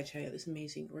API Chaya, this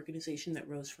amazing organization that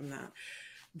rose from that.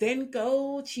 Then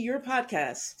go to your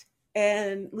podcast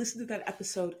and listen to that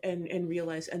episode and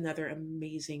realize another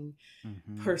amazing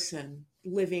person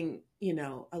living,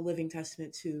 a living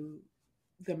testament to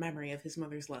the memory of his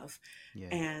mother's love. Yeah.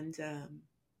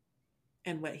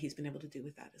 And what he's been able to do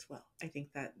with that as well. I think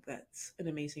that's an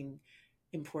amazing,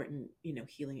 important,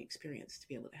 healing experience to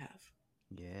be able to have.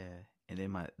 Yeah. And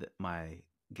then my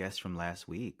guest from last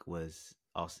week is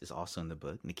also in the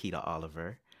book. Nikita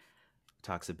Oliver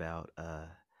talks about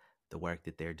the work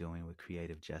that they're doing with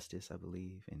creative justice, I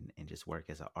believe, and just work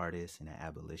as an artist and an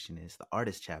abolitionist. The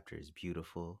artist chapter is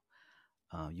beautiful.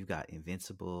 You got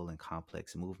invincible and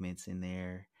complex movements in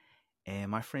there. And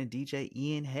my friend DJ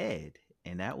Ian Head.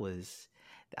 And that was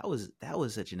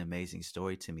such an amazing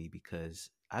story to me because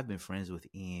I've been friends with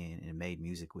Ian and made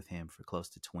music with him for close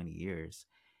to 20 years.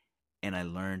 And I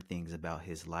learned things about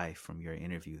his life from your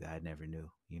interview that I never knew,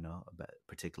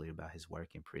 particularly about his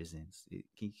work in prisons.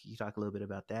 Can you talk a little bit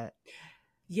about that?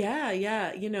 Yeah.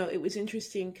 It was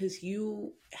interesting because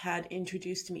you had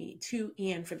introduced me to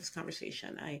Ian for this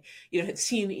conversation. I, had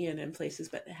seen Ian in places,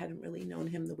 but hadn't really known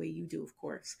him the way you do, of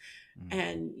course.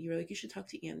 And you were like, you should talk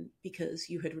to Ian because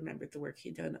you had remembered the work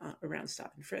he'd done around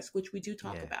Stop and Frisk, which we do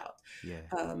talk about. Yeah.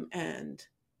 And,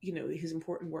 his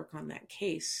important work on that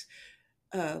case.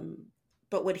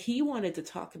 But what he wanted to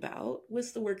talk about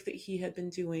was the work that he had been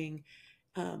doing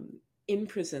in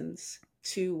prisons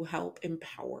to help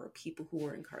empower people who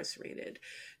were incarcerated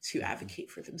to advocate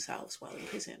for themselves while in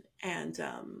prison. And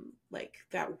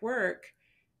that work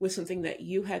was something that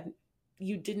you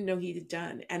didn't know he had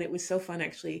done. And it was so fun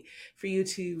actually for you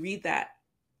to read that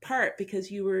part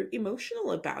because you were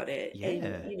emotional about it. Yeah.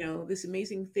 And, this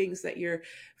amazing things that your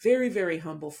very, very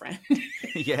humble friend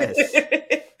yes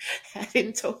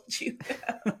hadn't told you.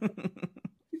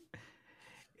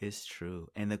 It's true.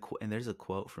 And there's a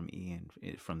quote from Ian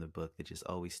from the book that just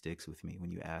always sticks with me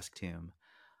when you asked him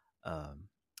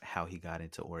how he got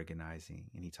into organizing,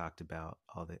 and he talked about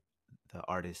all the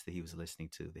artists that he was listening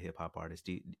to, the hip hop artists.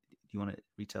 Do you want to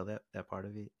retell that part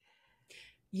of it?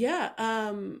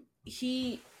 Yeah.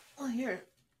 Here,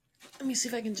 let me see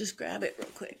if I can just grab it real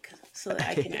quick so that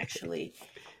I can actually,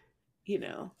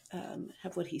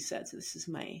 have what he said. So this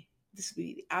would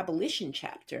be the abolition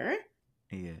chapter.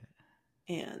 Yeah.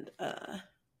 And,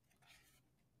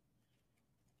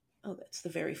 that's the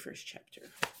very first chapter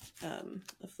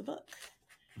of the book.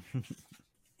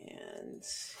 And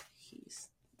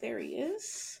there he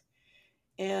is.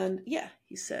 And yeah,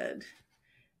 he said,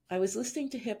 I was listening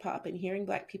to hip hop and hearing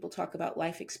Black people talk about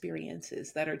life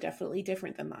experiences that are definitely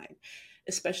different than mine,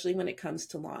 especially when it comes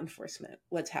to law enforcement,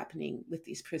 what's happening with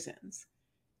these prisons.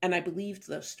 And I believed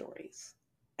those stories.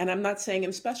 And I'm not saying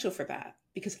I'm special for that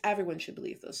because everyone should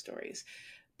believe those stories,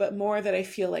 but more that I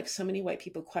feel like so many white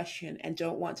people question and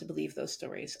don't want to believe those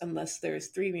stories unless there's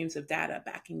 3 reams of data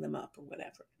backing them up or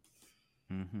whatever.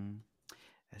 Mm-hmm.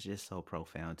 That's just so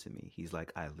profound to me. He's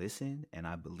like, I listened and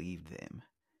I believed them.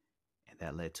 And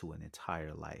that led to an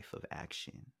entire life of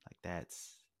action. Like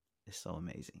it's so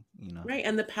amazing, Right.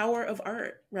 And the power of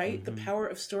art, right? The power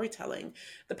of storytelling,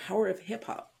 the power of hip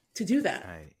hop to do that.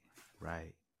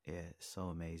 Right. Yeah. It's so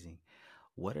amazing.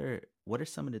 What are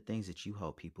some of the things that you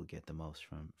hope people get the most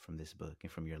from this book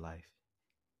and from your life?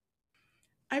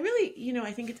 I really,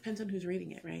 I think it depends on who's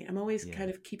reading it, right? I'm always kind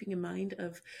of keeping in mind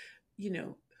of,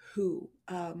 who.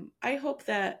 I hope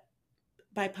that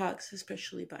BIPOCs,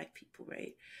 especially Black people,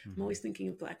 right? I'm Mm-hmm. always thinking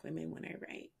of Black women when I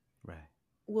write, Right.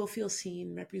 will feel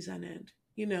seen, represented,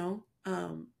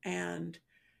 and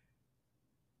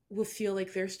will feel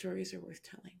like their stories are worth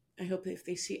telling. I hope that if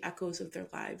they see echoes of their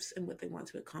lives and what they want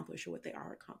to accomplish or what they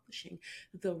are accomplishing,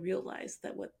 that they'll realize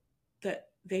that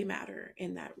they matter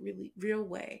in that really real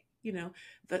way,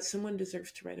 that someone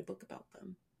deserves to write a book about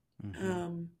them. Mm-hmm.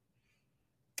 Um,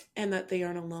 and that they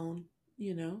aren't alone,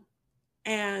 you know?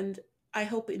 And I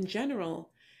hope in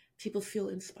general, people feel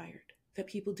inspired, that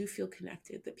people do feel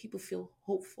connected, that people feel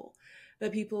hopeful,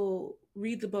 that people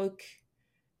read the book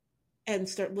and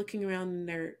start looking around in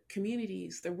their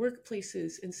communities, their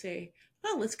workplaces, and say,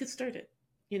 oh, let's get started.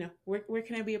 Where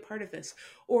can I be a part of this?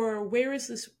 Or where is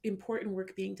this important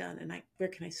work being done? And where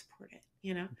can I support it?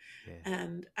 Yeah.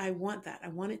 And I want that. I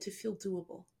want it to feel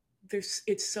doable.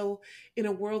 It's so, in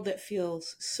a world that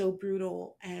feels so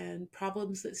brutal and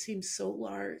problems that seem so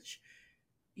large,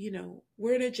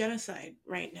 we're in a genocide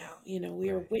right now. We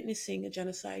are Right. witnessing a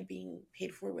genocide being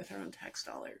paid for with our own tax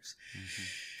dollars.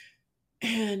 Mm-hmm.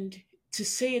 And to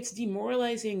say it's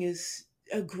demoralizing is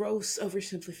a gross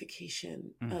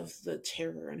oversimplification Mm. of the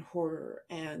terror and horror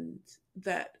and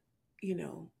that,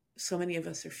 so many of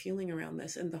us are feeling around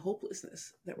this and the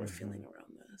hopelessness that we're Mm-hmm. feeling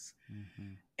around this.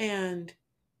 Mm-hmm. And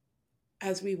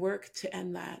as we work to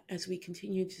end that, as we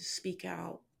continue to speak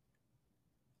out,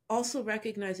 also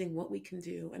recognizing what we can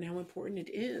do and how important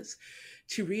it is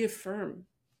to reaffirm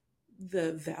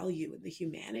the value and the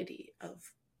humanity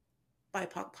of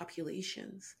BIPOC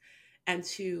populations and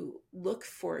to look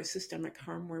for systemic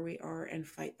harm where we are and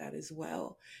fight that as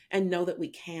well and know that we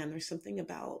can. There's something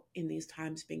about in these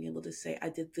times being able to say, I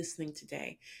did this thing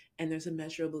today, and there's a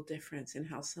measurable difference in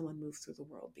how someone moves through the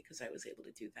world because I was able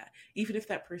to do that. Even if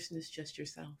that person is just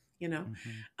yourself,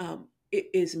 Mm-hmm. it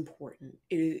is important.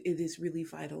 It is really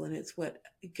vital, and it's what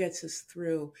gets us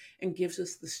through and gives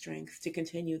us the strength to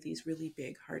continue these really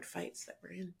big, hard fights that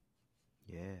we're in.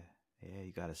 Yeah. Yeah.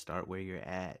 You got to start where you're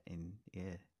at, and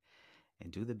yeah,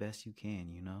 and do the best you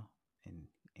can,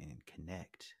 and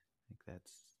connect. Like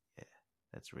yeah,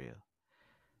 that's real.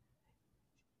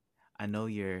 I know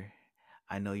you're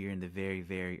I know you're in the very,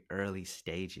 very early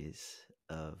stages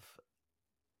of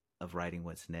writing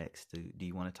what's next. Do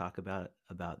you want to talk about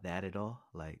that at all?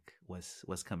 Like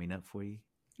what's coming up for you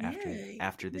Yeah,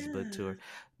 after this book yeah. tour?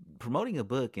 Promoting a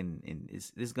book and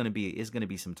is gonna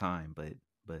be some time, but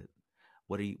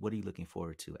what are you looking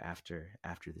forward to after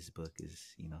this book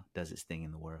does its thing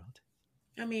in the world?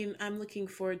 I mean, I'm looking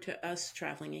forward to us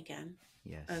traveling again,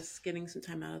 Yes. us getting some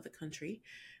time out of the country.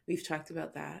 We've talked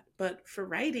about that. But for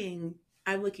writing,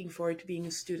 I'm looking forward to being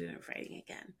a student of writing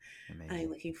again. I'm Amazing.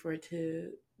 looking forward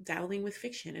to dabbling with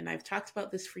fiction. And I've talked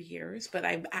about this for years, but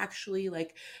I'm actually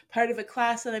like part of a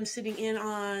class that I'm sitting in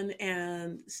on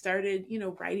and started,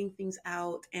 writing things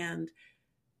out and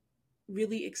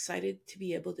really excited to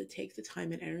be able to take the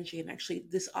time and energy. And actually,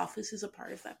 this office is a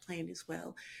part of that plan as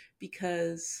well,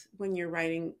 because when you're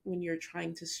writing, when you're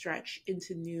trying to stretch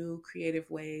into new creative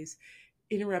ways,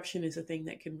 interruption is a thing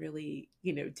that can really,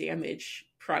 damage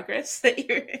progress that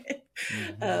you're in.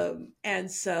 Mm-hmm.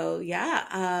 And so,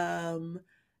 yeah,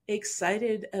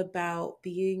 excited about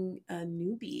being a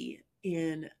newbie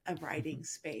in a writing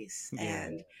space Yeah.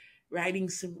 and writing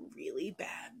some really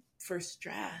bad first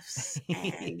drafts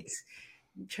and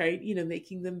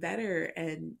making them better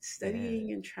and Yeah.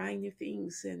 studying and trying new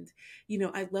things. And,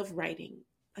 I love writing.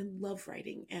 I love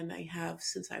writing. And I have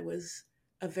since I was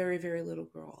a very, very little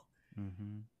girl.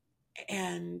 Mm-hmm.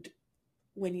 And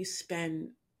when you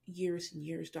spend years and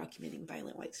years documenting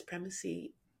violent white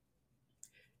supremacy,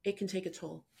 it can take a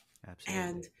toll. Absolutely.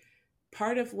 And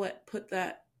part of what put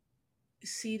that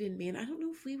seed in me, and I don't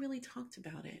know if we really talked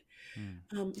about it.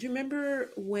 Mm. Do you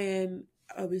remember when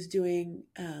I was doing,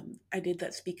 I did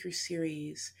that speaker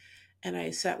series and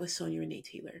I sat with Sonia Renee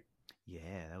Taylor?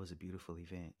 Yeah, that was a beautiful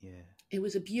event. Yeah. It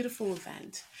was a beautiful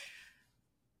event.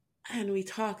 And we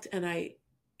talked, and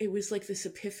it was like this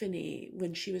epiphany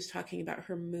when she was talking about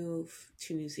her move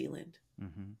to New Zealand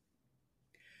Mm-hmm.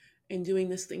 and doing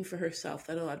this thing for herself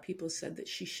that a lot of people said that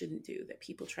she shouldn't do, that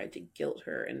people tried to guilt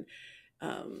her and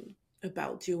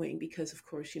about doing because, of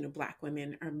course, Black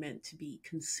women are meant to be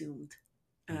consumed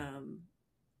Mm.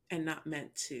 and not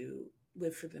meant to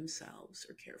live for themselves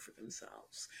or care for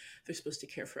themselves. They're supposed to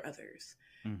care for others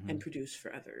Mm-hmm. and produce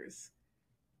for others.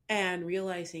 And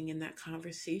realizing in that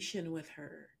conversation with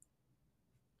her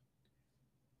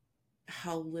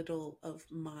how little of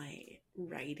my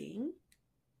writing,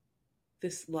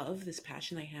 this love, this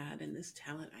passion I had, and this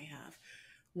talent I have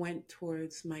went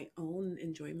towards my own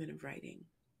enjoyment of writing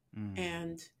Mm.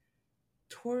 and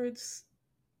towards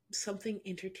something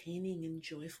entertaining and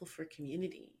joyful for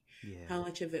community. Yeah. How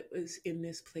much of it was in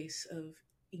this place of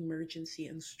emergency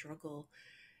and struggle,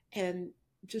 and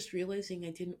just realizing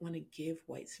I didn't want to give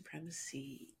white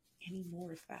supremacy any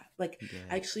more of that. Like, I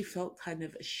Yeah. actually felt kind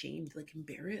of ashamed, like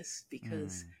embarrassed,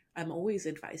 because Mm. I'm always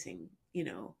advising,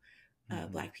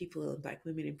 Mm-hmm. Black people and Black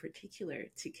women in particular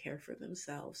to care for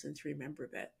themselves and to remember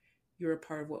that you're a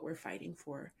part of what we're fighting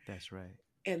for. That's right.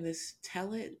 And this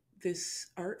talent, this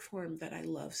art form that I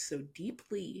love so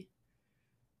deeply,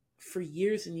 for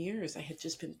years and years, I had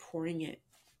just been pouring it,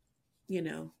 you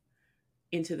know,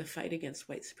 into the fight against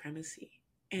white supremacy.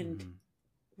 And Mm-hmm.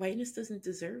 whiteness doesn't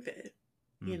deserve it,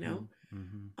 you Mm-hmm. know?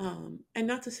 Mm-hmm. And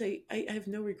not to say I have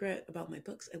no regret about my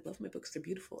books. I love my books. They're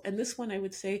beautiful. And this one, I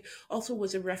would say, also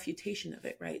was a refutation of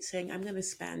it, right? Saying I'm going to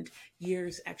spend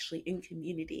years actually in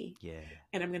community, Yeah.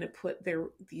 and I'm going to put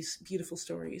these beautiful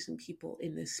stories and people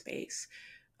in this space,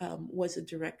 was a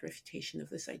direct refutation of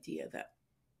this idea that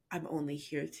I'm only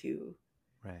here to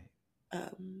Right.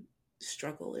 um,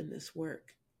 struggle in this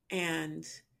work. And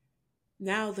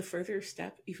now the further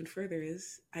step, even further,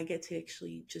 is I get to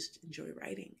actually just enjoy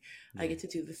writing. I Yeah. get to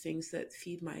do the things that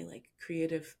feed my like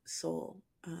creative soul.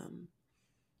 I'm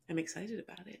excited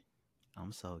about it.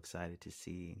 I'm so excited to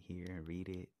see and hear and read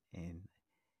it. And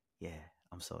yeah,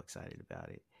 I'm so excited about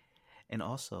it. And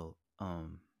also,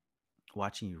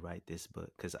 watching you write this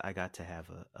book, because I got to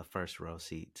have a first row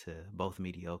seat to both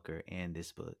Mediocre and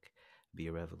this book, Be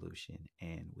a Revolution.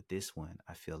 And with this one,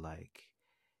 I feel like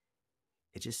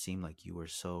it just seemed like you were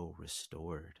so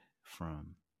restored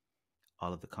from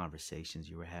all of the conversations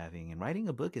you were having. And writing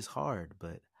a book is hard,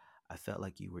 but I felt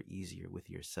like you were easier with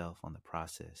yourself on the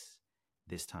process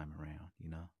this time around, you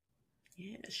know?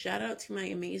 Yeah, shout out to my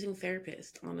amazing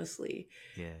therapist, honestly,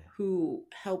 Yeah. who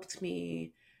helped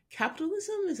me.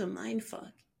 Capitalism is a mind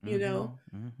fuck, you know?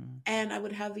 Mm-hmm. Mm-hmm. And I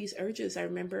would have these urges. I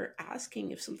remember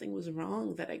asking if something was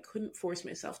wrong, that I couldn't force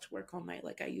myself to work all night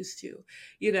like I used to,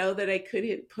 that I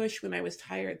couldn't push when I was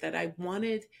tired, that I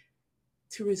wanted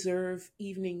to reserve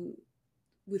evening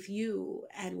with you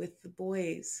and with the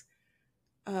boys.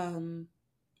 Um,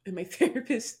 and my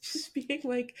therapist just being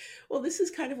like, well, this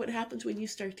is kind of what happens when you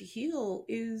start to heal,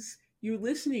 is you're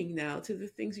listening now to the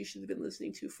things you should have been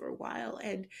listening to for a while,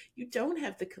 and you don't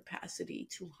have the capacity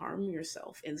to harm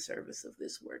yourself in service of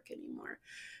this work anymore.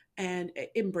 And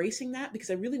embracing that,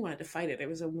 because I really wanted to fight it. I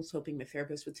was almost hoping my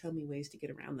therapist would tell me ways to get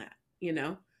around that,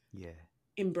 Yeah.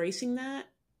 embracing that,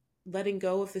 letting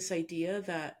go of this idea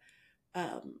that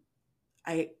um,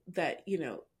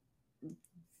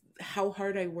 how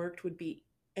hard I worked would be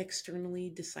externally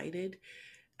decided.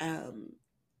 Um,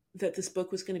 that this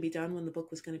book was going to be done when the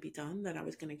book was going to be done, that I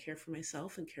was going to care for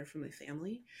myself and care for my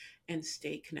family and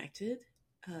stay connected,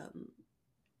 um,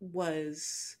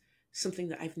 was something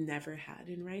that I've never had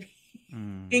in writing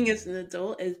as Mm. an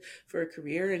adult, as for a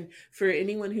career. And for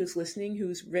anyone who's listening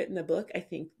who's written a book, I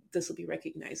think this will be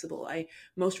recognizable.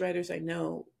 Most writers I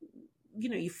know,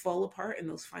 you fall apart in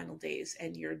those final days,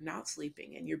 and you're not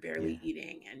sleeping, and you're barely Yeah.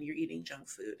 eating, and you're eating junk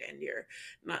food, and you're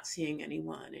not seeing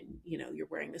anyone, and you're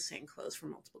wearing the same clothes for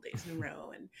multiple days in a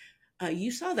row. And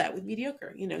you saw that with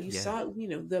Mediocre. You Yeah. saw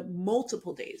the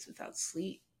multiple days without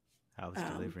sleep. I was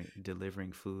um,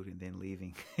 delivering food and then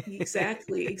leaving.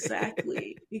 exactly,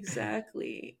 exactly,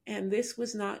 exactly. And this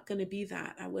was not going to be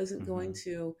that. I wasn't going Mm-hmm.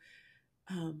 to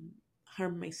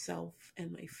harm myself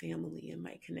and my family and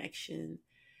my connection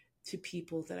to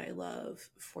people that I love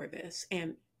for this.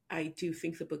 And I do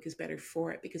think the book is better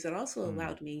for it, because it also Mm.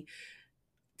 allowed me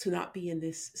to not be in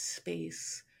this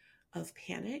space of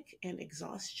panic and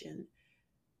exhaustion.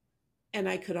 And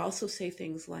I could also say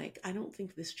things like, I don't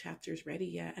think this chapter is ready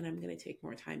yet, and I'm going to take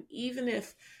more time, even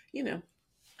if,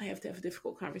 I have to have a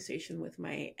difficult conversation with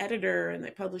my editor and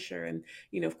my publisher. And,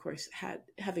 of course,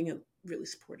 having a really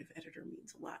supportive editor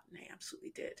means a lot, and I absolutely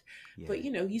did. But,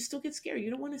 Yeah. you still get scared. You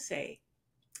don't want to say,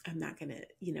 I'm not going to,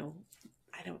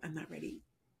 I'm not ready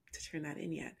to turn that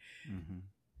in yet. Mm-hmm.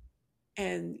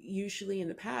 And usually in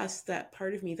the past, that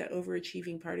part of me, that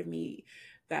overachieving part of me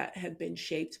that had been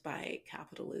shaped by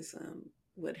capitalism,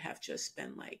 would have just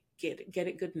been like, get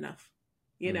it good enough,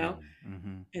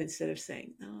 Mm-hmm. instead of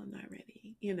saying, no, I'm not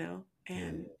ready, Yeah.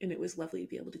 and it was lovely to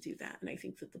be able to do that. And I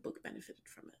think that the book benefited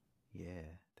from it.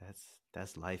 Yeah.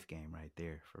 That's life game right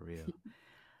there for real.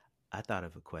 I thought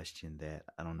of a question that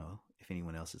I don't know if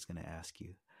anyone else is going to ask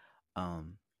you.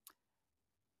 Um,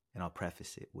 and I'll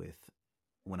preface it with,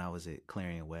 when I was at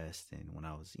Clarion West and when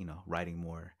I was, writing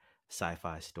more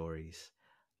sci-fi stories,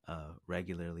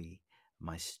 regularly,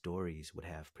 my stories would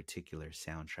have particular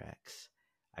soundtracks.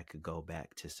 I could go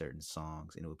back to certain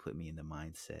songs and it would put me in the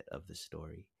mindset of the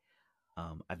story.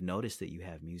 I've noticed that you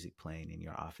have music playing in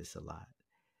your office a lot.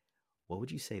 What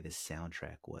would you say the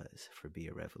soundtrack was for Be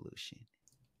a Revolution?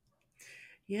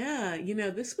 Yeah,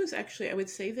 this was actually, I would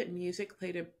say that music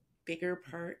played a bigger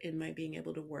part in my being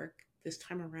able to work this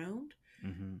time around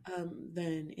Mm-hmm.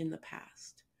 than in the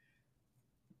past.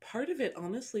 Part of it,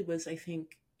 honestly, was I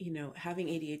think, having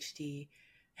ADHD,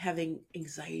 having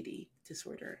anxiety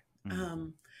disorder. Mm-hmm.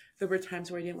 Um, there were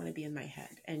times where I didn't want to be in my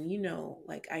head. And,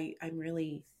 like I'm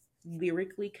really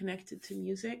lyrically connected to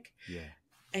music. Yeah.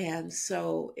 And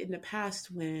so in the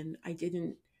past, when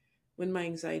my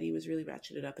anxiety was really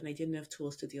ratcheted up and I didn't have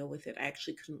tools to deal with it, I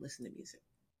actually couldn't listen to music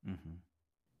Mm-hmm.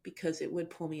 because it would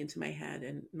pull me into my head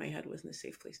and my head wasn't a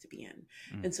safe place to be in.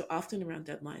 Mm. And so often around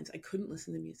deadlines, I couldn't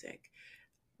listen to music.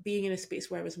 Being in a space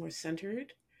where I was more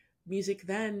centered, music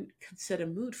then could set a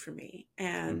mood for me.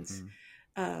 Mm-hmm.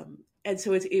 And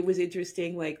so it was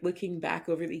interesting, like looking back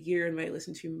over the year and when I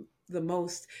listened to the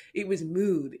most, it was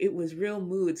mood. It was real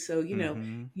mood. So,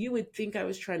 Mm-hmm. you would think I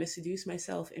was trying to seduce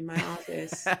myself in my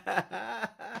office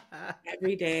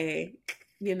every day,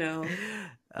 you know.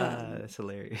 Um, That's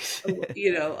hilarious.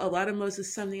 a lot of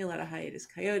Moses Sumney, a lot of Hiatus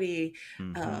Coyote.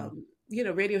 Mm-hmm.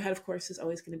 Radiohead, of course, is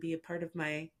always going to be a part of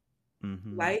my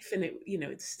Mm-hmm. life, and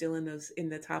it's still in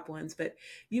the top ones. But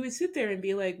you would sit there and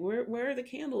be like, where are the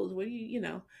candles? What do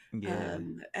Yeah.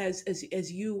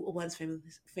 as you once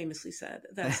famously said,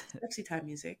 that's sexy time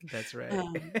music. That's right.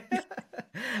 Um,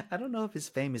 I don't know if it's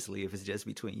famously, if it's just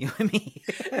between you and me.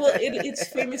 well, it's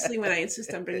famously when I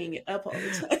insist on bringing it up all the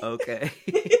time. Okay.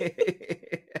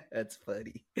 That's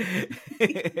funny.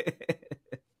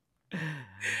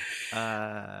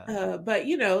 uh, But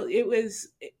it was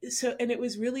so, and it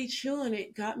was really chill, and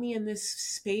it got me in this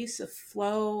space of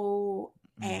flow,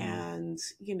 mm-hmm. and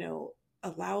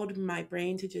allowed my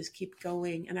brain to just keep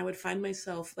going. And I would find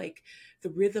myself like the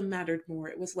rhythm mattered more.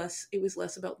 It was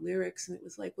less about lyrics, and it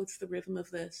was like, what's the rhythm of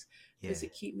this? Yeah. Does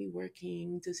it keep me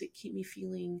working? Does it keep me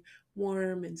feeling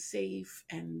warm and safe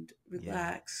and Yeah.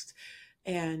 relaxed?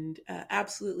 And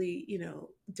absolutely,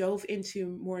 dove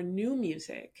into more new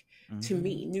music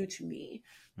Mm-hmm. new to me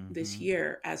this Mm-hmm.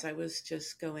 year as I was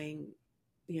just going,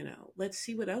 let's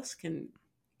see what else can,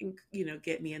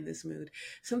 get me in this mood.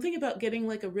 Something about getting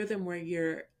like a rhythm where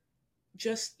you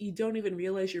don't even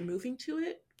realize you're moving to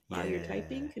it while you're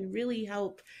typing Yeah. can really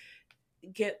help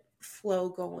get flow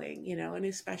going, and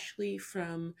especially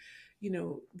from,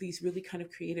 these really kind of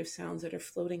creative sounds that are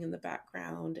floating in the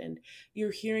background and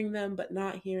you're hearing them but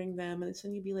not hearing them. And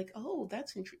then you'd be like, oh,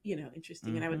 that's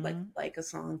interesting. And I would Mm-hmm. like a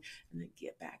song and then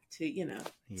get back to,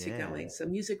 to Yeah. going. So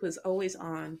music was always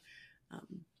um,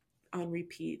 on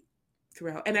repeat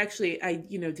throughout. And actually I,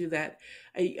 do that.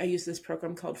 I use this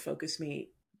program called Focus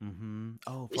Mate, Mm-hmm.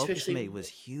 Oh, Focus especially Mate was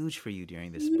huge for you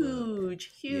during this book.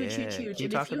 huge, huge, huge, Yeah. huge. Can you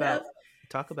And if talk you have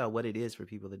about what it is for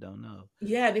people that don't know?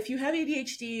 Yeah, and if you have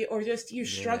ADHD or just you're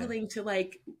Yeah. struggling to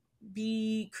like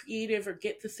be creative or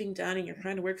get the thing done and you're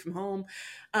trying to work from home,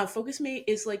 FocusMate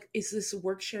is this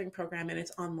work sharing program and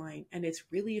it's online and it's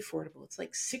really affordable. It's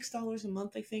like $6 a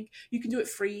month, I think. You can do it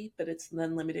free, but it's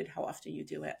then limited how often you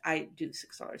do it. I do the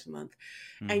 $6 a month,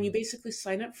 and you Mm-hmm. basically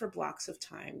sign up for blocks of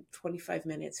time, 25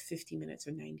 minutes, 50 minutes,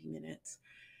 or 90 minutes,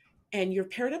 and you're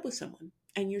paired up with someone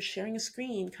and you're sharing a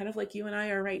screen, kind of like you and I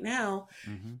are right now.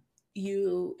 Mm-hmm.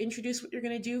 You introduce what you're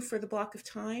going to do for the block of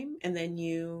time and then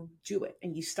you do it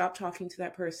and you stop talking to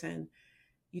that person,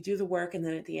 you do the work, and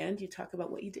then at the end you talk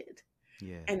about what you did,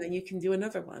 Yeah. and then you can do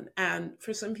another one. And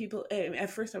for some people, at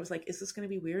first I was like, is this going to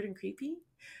be weird and creepy?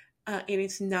 And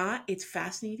it's not. It's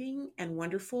fascinating and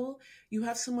wonderful. You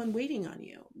have someone waiting on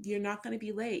you. You're not going to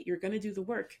be late. You're going to do the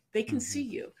work. They can Mm-hmm. see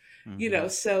you, Mm-hmm.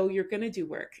 so you're going to do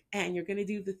work and you're going to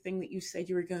do the thing that you said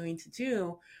you were going to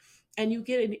do, and you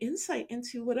get an insight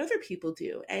into what other people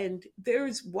do. And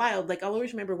there's wild, like I'll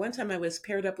always remember one time I was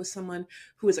paired up with someone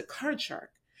who was a card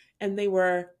shark, and they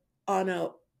were on a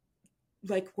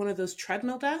like one of those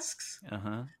treadmill desks,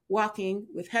 Uh-huh. walking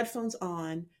with headphones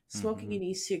on, smoking Mm-hmm. an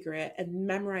e-cigarette and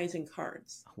memorizing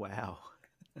cards. Wow.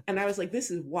 And I was like,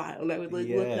 this is wild. I would like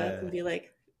look up and Yeah. be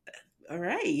like, all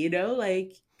right,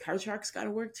 like card sharks got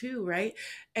to work too, right?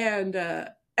 And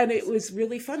it was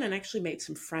really fun and actually made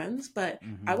some friends. But I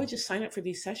Mm-hmm. would just sign up for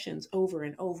these sessions over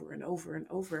and over and over and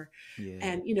over, Yeah.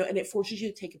 and and it forces you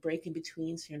to take a break in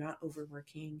between, so you're not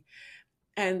overworking.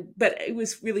 And but it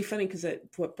was really funny because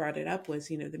what brought it up was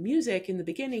the music in the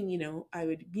beginning. I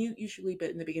would mute usually, but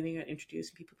in the beginning I'd introduce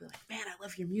and people would be like, man, I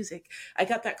love your music. I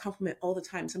got that compliment all the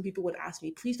time. Some people would ask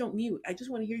me, please don't mute, I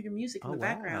just want to hear your music in Oh the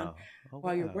background wow. Oh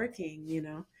while you're wow. working.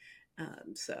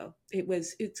 So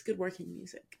it's good working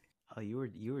music. Oh, you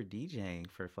were DJing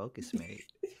for Focus Mate.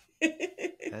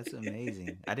 That's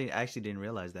amazing. I actually didn't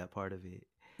realize that part of it.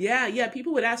 Yeah, yeah.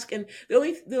 People would ask, and the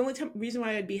only reason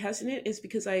why I'd be hesitant is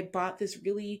because I bought this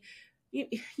really,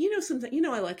 you know, something. You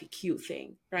know, I like a cute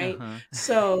thing, right? Uh-huh.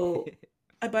 So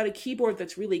I bought a keyboard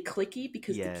that's really clicky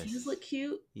because the keys Yes. look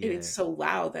cute, and it's Yeah. so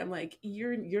loud that I'm like,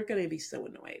 you're gonna be so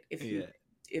annoyed Yeah.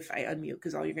 if I unmute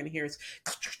because all you're gonna hear is,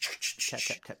 Tap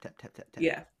tap tap tap tap tap tap.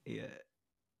 yeah, Yeah.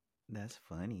 That's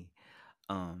funny.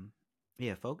 Um,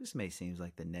 yeah, Focus Mate seems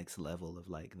like the next level of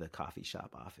like the coffee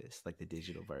shop office, like the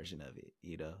digital version of it,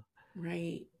 you know?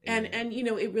 right. Yeah. And you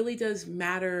know, it really does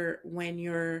matter when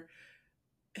you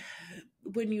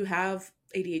have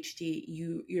ADHD,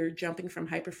 you're jumping from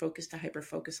hyperfocus to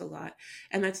hyperfocus a lot,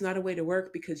 and that's not a way to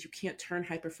work because you can't turn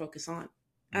hyperfocus on.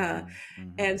 Uh, Mm-hmm. Mm-hmm.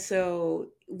 and so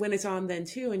when it's on then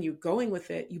too, and you're going with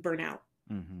it, you burn out.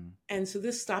 Mm-hmm. And so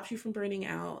this stops you from burning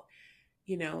out.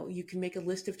 You know, you can make a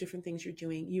list of different things you're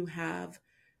doing. You have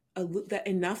that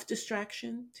enough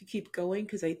distraction to keep going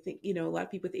because I think you know a lot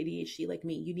of people with ADHD like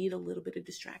me, you need a little bit of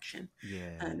distraction.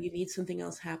 Yeah. You need something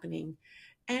else happening,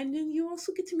 and then you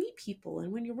also get to meet people.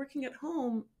 And when you're working at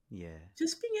home, Yeah.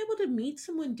 just being able to meet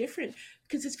someone different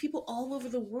because it's people all over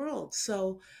the world.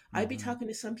 So I'd be Mm-hmm. talking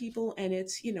to some people and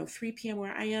it's, you know, 3 p.m.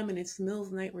 where I am and it's the middle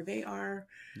of the night where they are.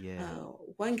 Yeah.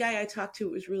 One guy I talked to,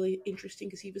 it was really interesting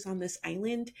because he was on this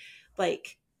island,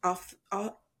 like off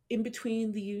in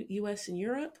between the US and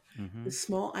Europe, Mm-hmm. this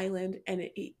small island. And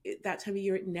that time of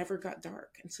year, it never got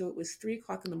dark. And so it was 3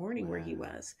 o'clock in the morning where he Wow.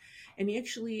 was. And he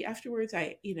actually, afterwards,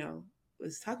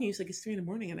 was talking. He was like, "It's 3 in the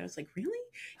morning," and I was like, "Really?"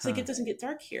 He's like, Huh. "It doesn't get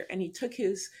dark here." And he took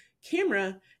his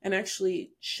camera and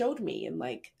actually showed me and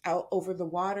like out over the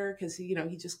water because you know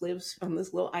he just lives on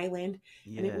this little island,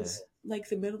 and it Yeah. was like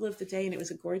the middle of the day and it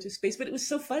was a gorgeous space. But it was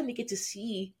so fun to get to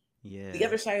see the Yeah.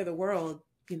 other side of the world.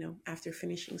 You know, after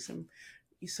finishing some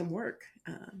work.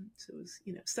 So it was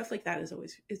you know stuff like that is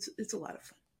always it's a lot of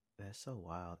fun. That's so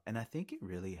wild. And I think it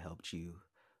really helped you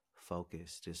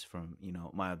focus just from,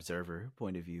 my observer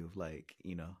point of view of like,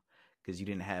 because you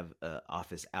didn't have a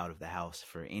office out of the house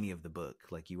for any of the book.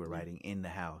 Like you were Yeah. writing in the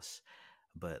house.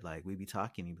 But like we'd be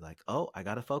talking, you'd be like, "Oh, I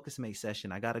got a focus mate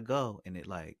session. I gotta go." And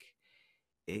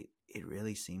it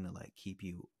really seemed to like keep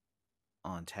you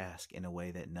on task in a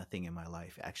way that nothing in my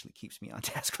life actually keeps me on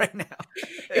task right now.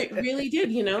 It really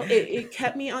did, you know. It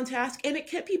kept me on task and it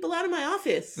kept people out of my It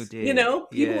office. You did. know,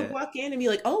 people would Yeah. walk in and be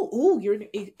like, "Oh, you're,"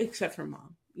 except for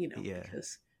mom, you know, Yeah.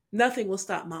 because nothing will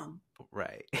stop mom.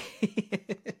 Right.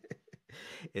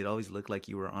 It always looked like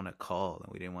you were on a call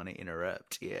and we didn't want to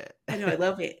interrupt. Yeah. I know, I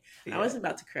love it. I Yeah. wasn't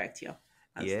about to correct you.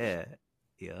 I was Yeah.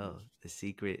 Yo, the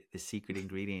secret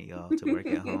ingredient, y'all, to work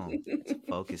at home. It's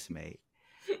focus, mate.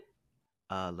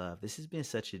 Love. This has been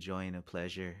such a joy and a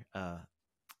pleasure.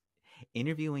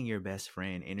 Interviewing your best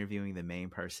friend, interviewing the main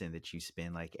person that you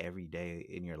spend like every day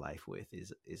in your life with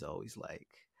is always like,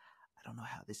 I don't know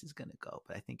how this is gonna go,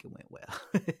 but I think it went well.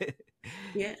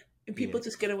 Yeah, and Yeah. people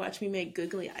just gonna watch me make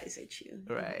googly eyes at you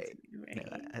the whole Right. time, No,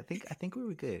 right? I think we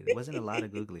were good. It wasn't a lot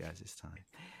of googly eyes this time.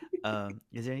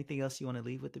 Is there anything else you want to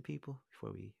leave with the people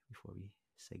before we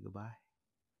say goodbye?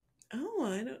 Oh,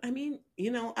 I don't. I mean, you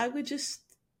know, I would just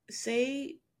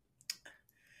say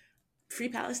free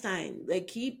Palestine. Like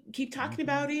keep talking Mm-hmm.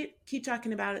 about it. Keep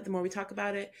talking about it. The more we talk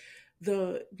about it,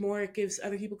 the more it gives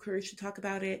other people courage to talk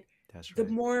about it. That's The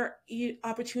right. more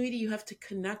opportunity you have to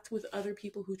connect with other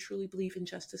people who truly believe in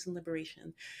justice and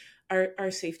liberation.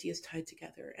 Our safety is tied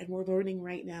together, and we're learning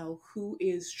right now who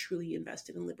is truly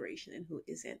invested in liberation and who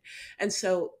isn't. And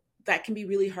so that can be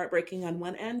really heartbreaking on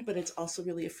one end, but it's also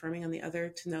really affirming on the other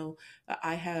to know that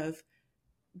I have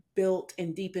built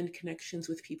and deepened connections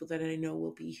with people that I know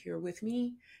will be here with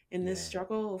me in this Yeah.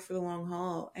 struggle for the long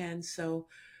haul. And so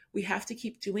we have to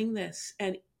keep doing this.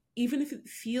 And even if it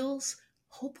feels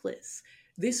hopeless,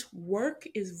 this work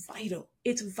is vital.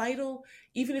 It's vital,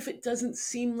 even if it doesn't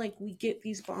seem like we get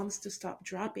these bombs to stop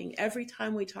dropping. Every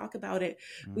time we talk about it,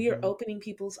 we are Mm-hmm. opening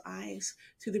people's eyes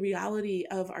to the reality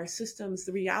of our systems,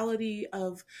 the reality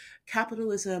of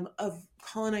capitalism, of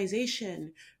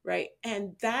colonization, right?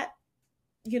 And that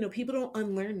you know, people don't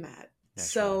unlearn that.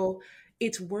 That's right. So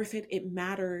it's worth it. It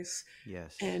matters.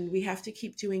 Yes. And we have to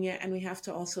keep doing it. And we have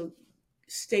to also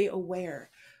stay aware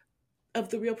of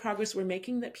the real progress we're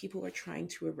making that people are trying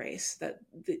to erase, that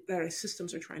our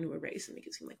systems are trying to erase and make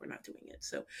it seem like we're not doing it.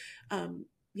 So,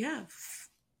 yeah,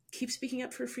 keep speaking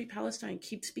up for free Palestine.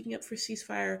 Keep speaking up for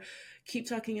ceasefire. Keep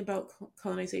talking about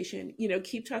colonization. You know,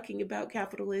 keep talking about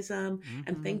capitalism.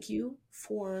 And Mm-hmm. thank you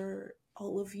for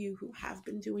all of you who have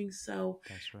been doing so.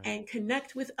 That's right. And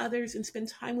connect with others and spend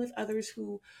time with others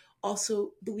who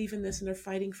also believe in this and are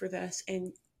fighting for this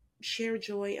and share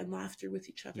joy and laughter with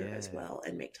each other as Yeah. well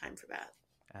and make time for that.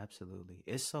 Absolutely.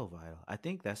 It's so vital. I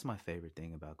think that's my favorite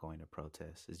thing about going to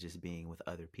protests is just being with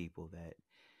other people that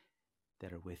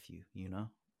are with you, you know?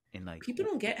 And like People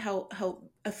don't get how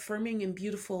affirming and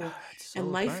beautiful it's and so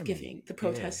affirming. life-giving the Yeah.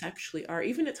 protests actually are.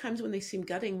 Even at times when they seem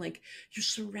gutting, like you're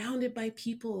surrounded by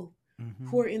people who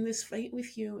Mhm. are in this fight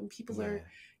with you, and people are,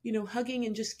 Yeah. hugging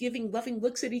and just giving loving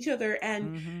looks at each other,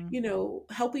 and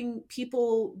Mhm. helping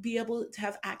people be able to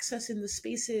have access in the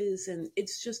spaces. And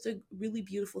it's just a really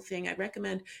beautiful thing. I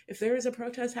recommend, if there is a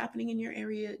protest happening in your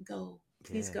area, go.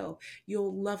 Please Yeah. go.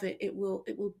 You'll love it. It will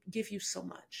give you so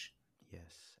much.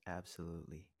 Yes,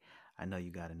 absolutely. I know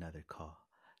you got another call.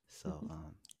 So,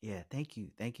 yeah, thank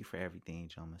you. Thank you for everything,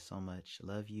 Joma. So much.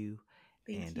 Love you.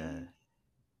 Thank And you.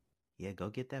 yeah, go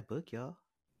get that book, y'all.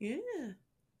 Yeah.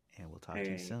 And we'll All talk to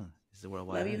you right. soon. This is the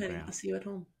Worldwide Love you, honey. Underground. I'll see you at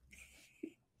home.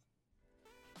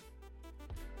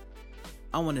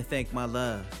 I want to thank my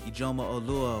love, Ijeoma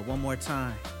Oluo, one more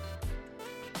time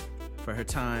for her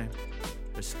time,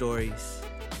 her stories,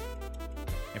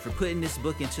 and for putting this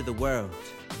book into the world.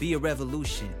 Be a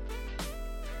revolution.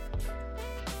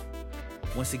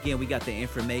 Once again, we got the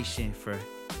information for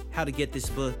how to get this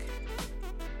book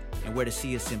and where to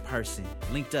see us in person,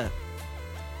 linked up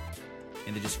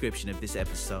in the description of this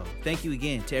episode. Thank you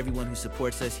again to everyone who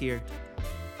supports us here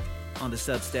on the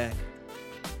Substack,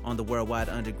 on the Worldwide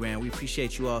Underground. We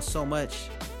appreciate you all so much.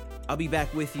 I'll be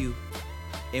back with you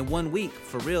in 1 week,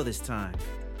 for real this time.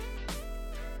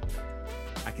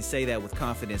 I can say that with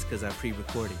confidence because I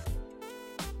pre-recorded.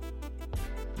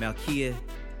 Malkia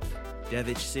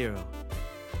Devich Cyril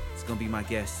is going to be my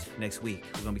guest next week.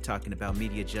 We're going to be talking about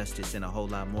media justice and a whole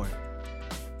lot more.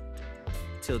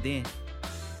 Till then,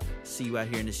 see you out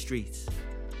here in the streets.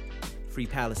 Free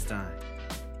Palestine.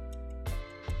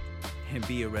 And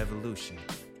be a revolution.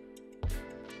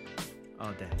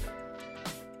 All day.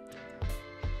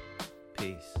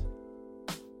 Peace.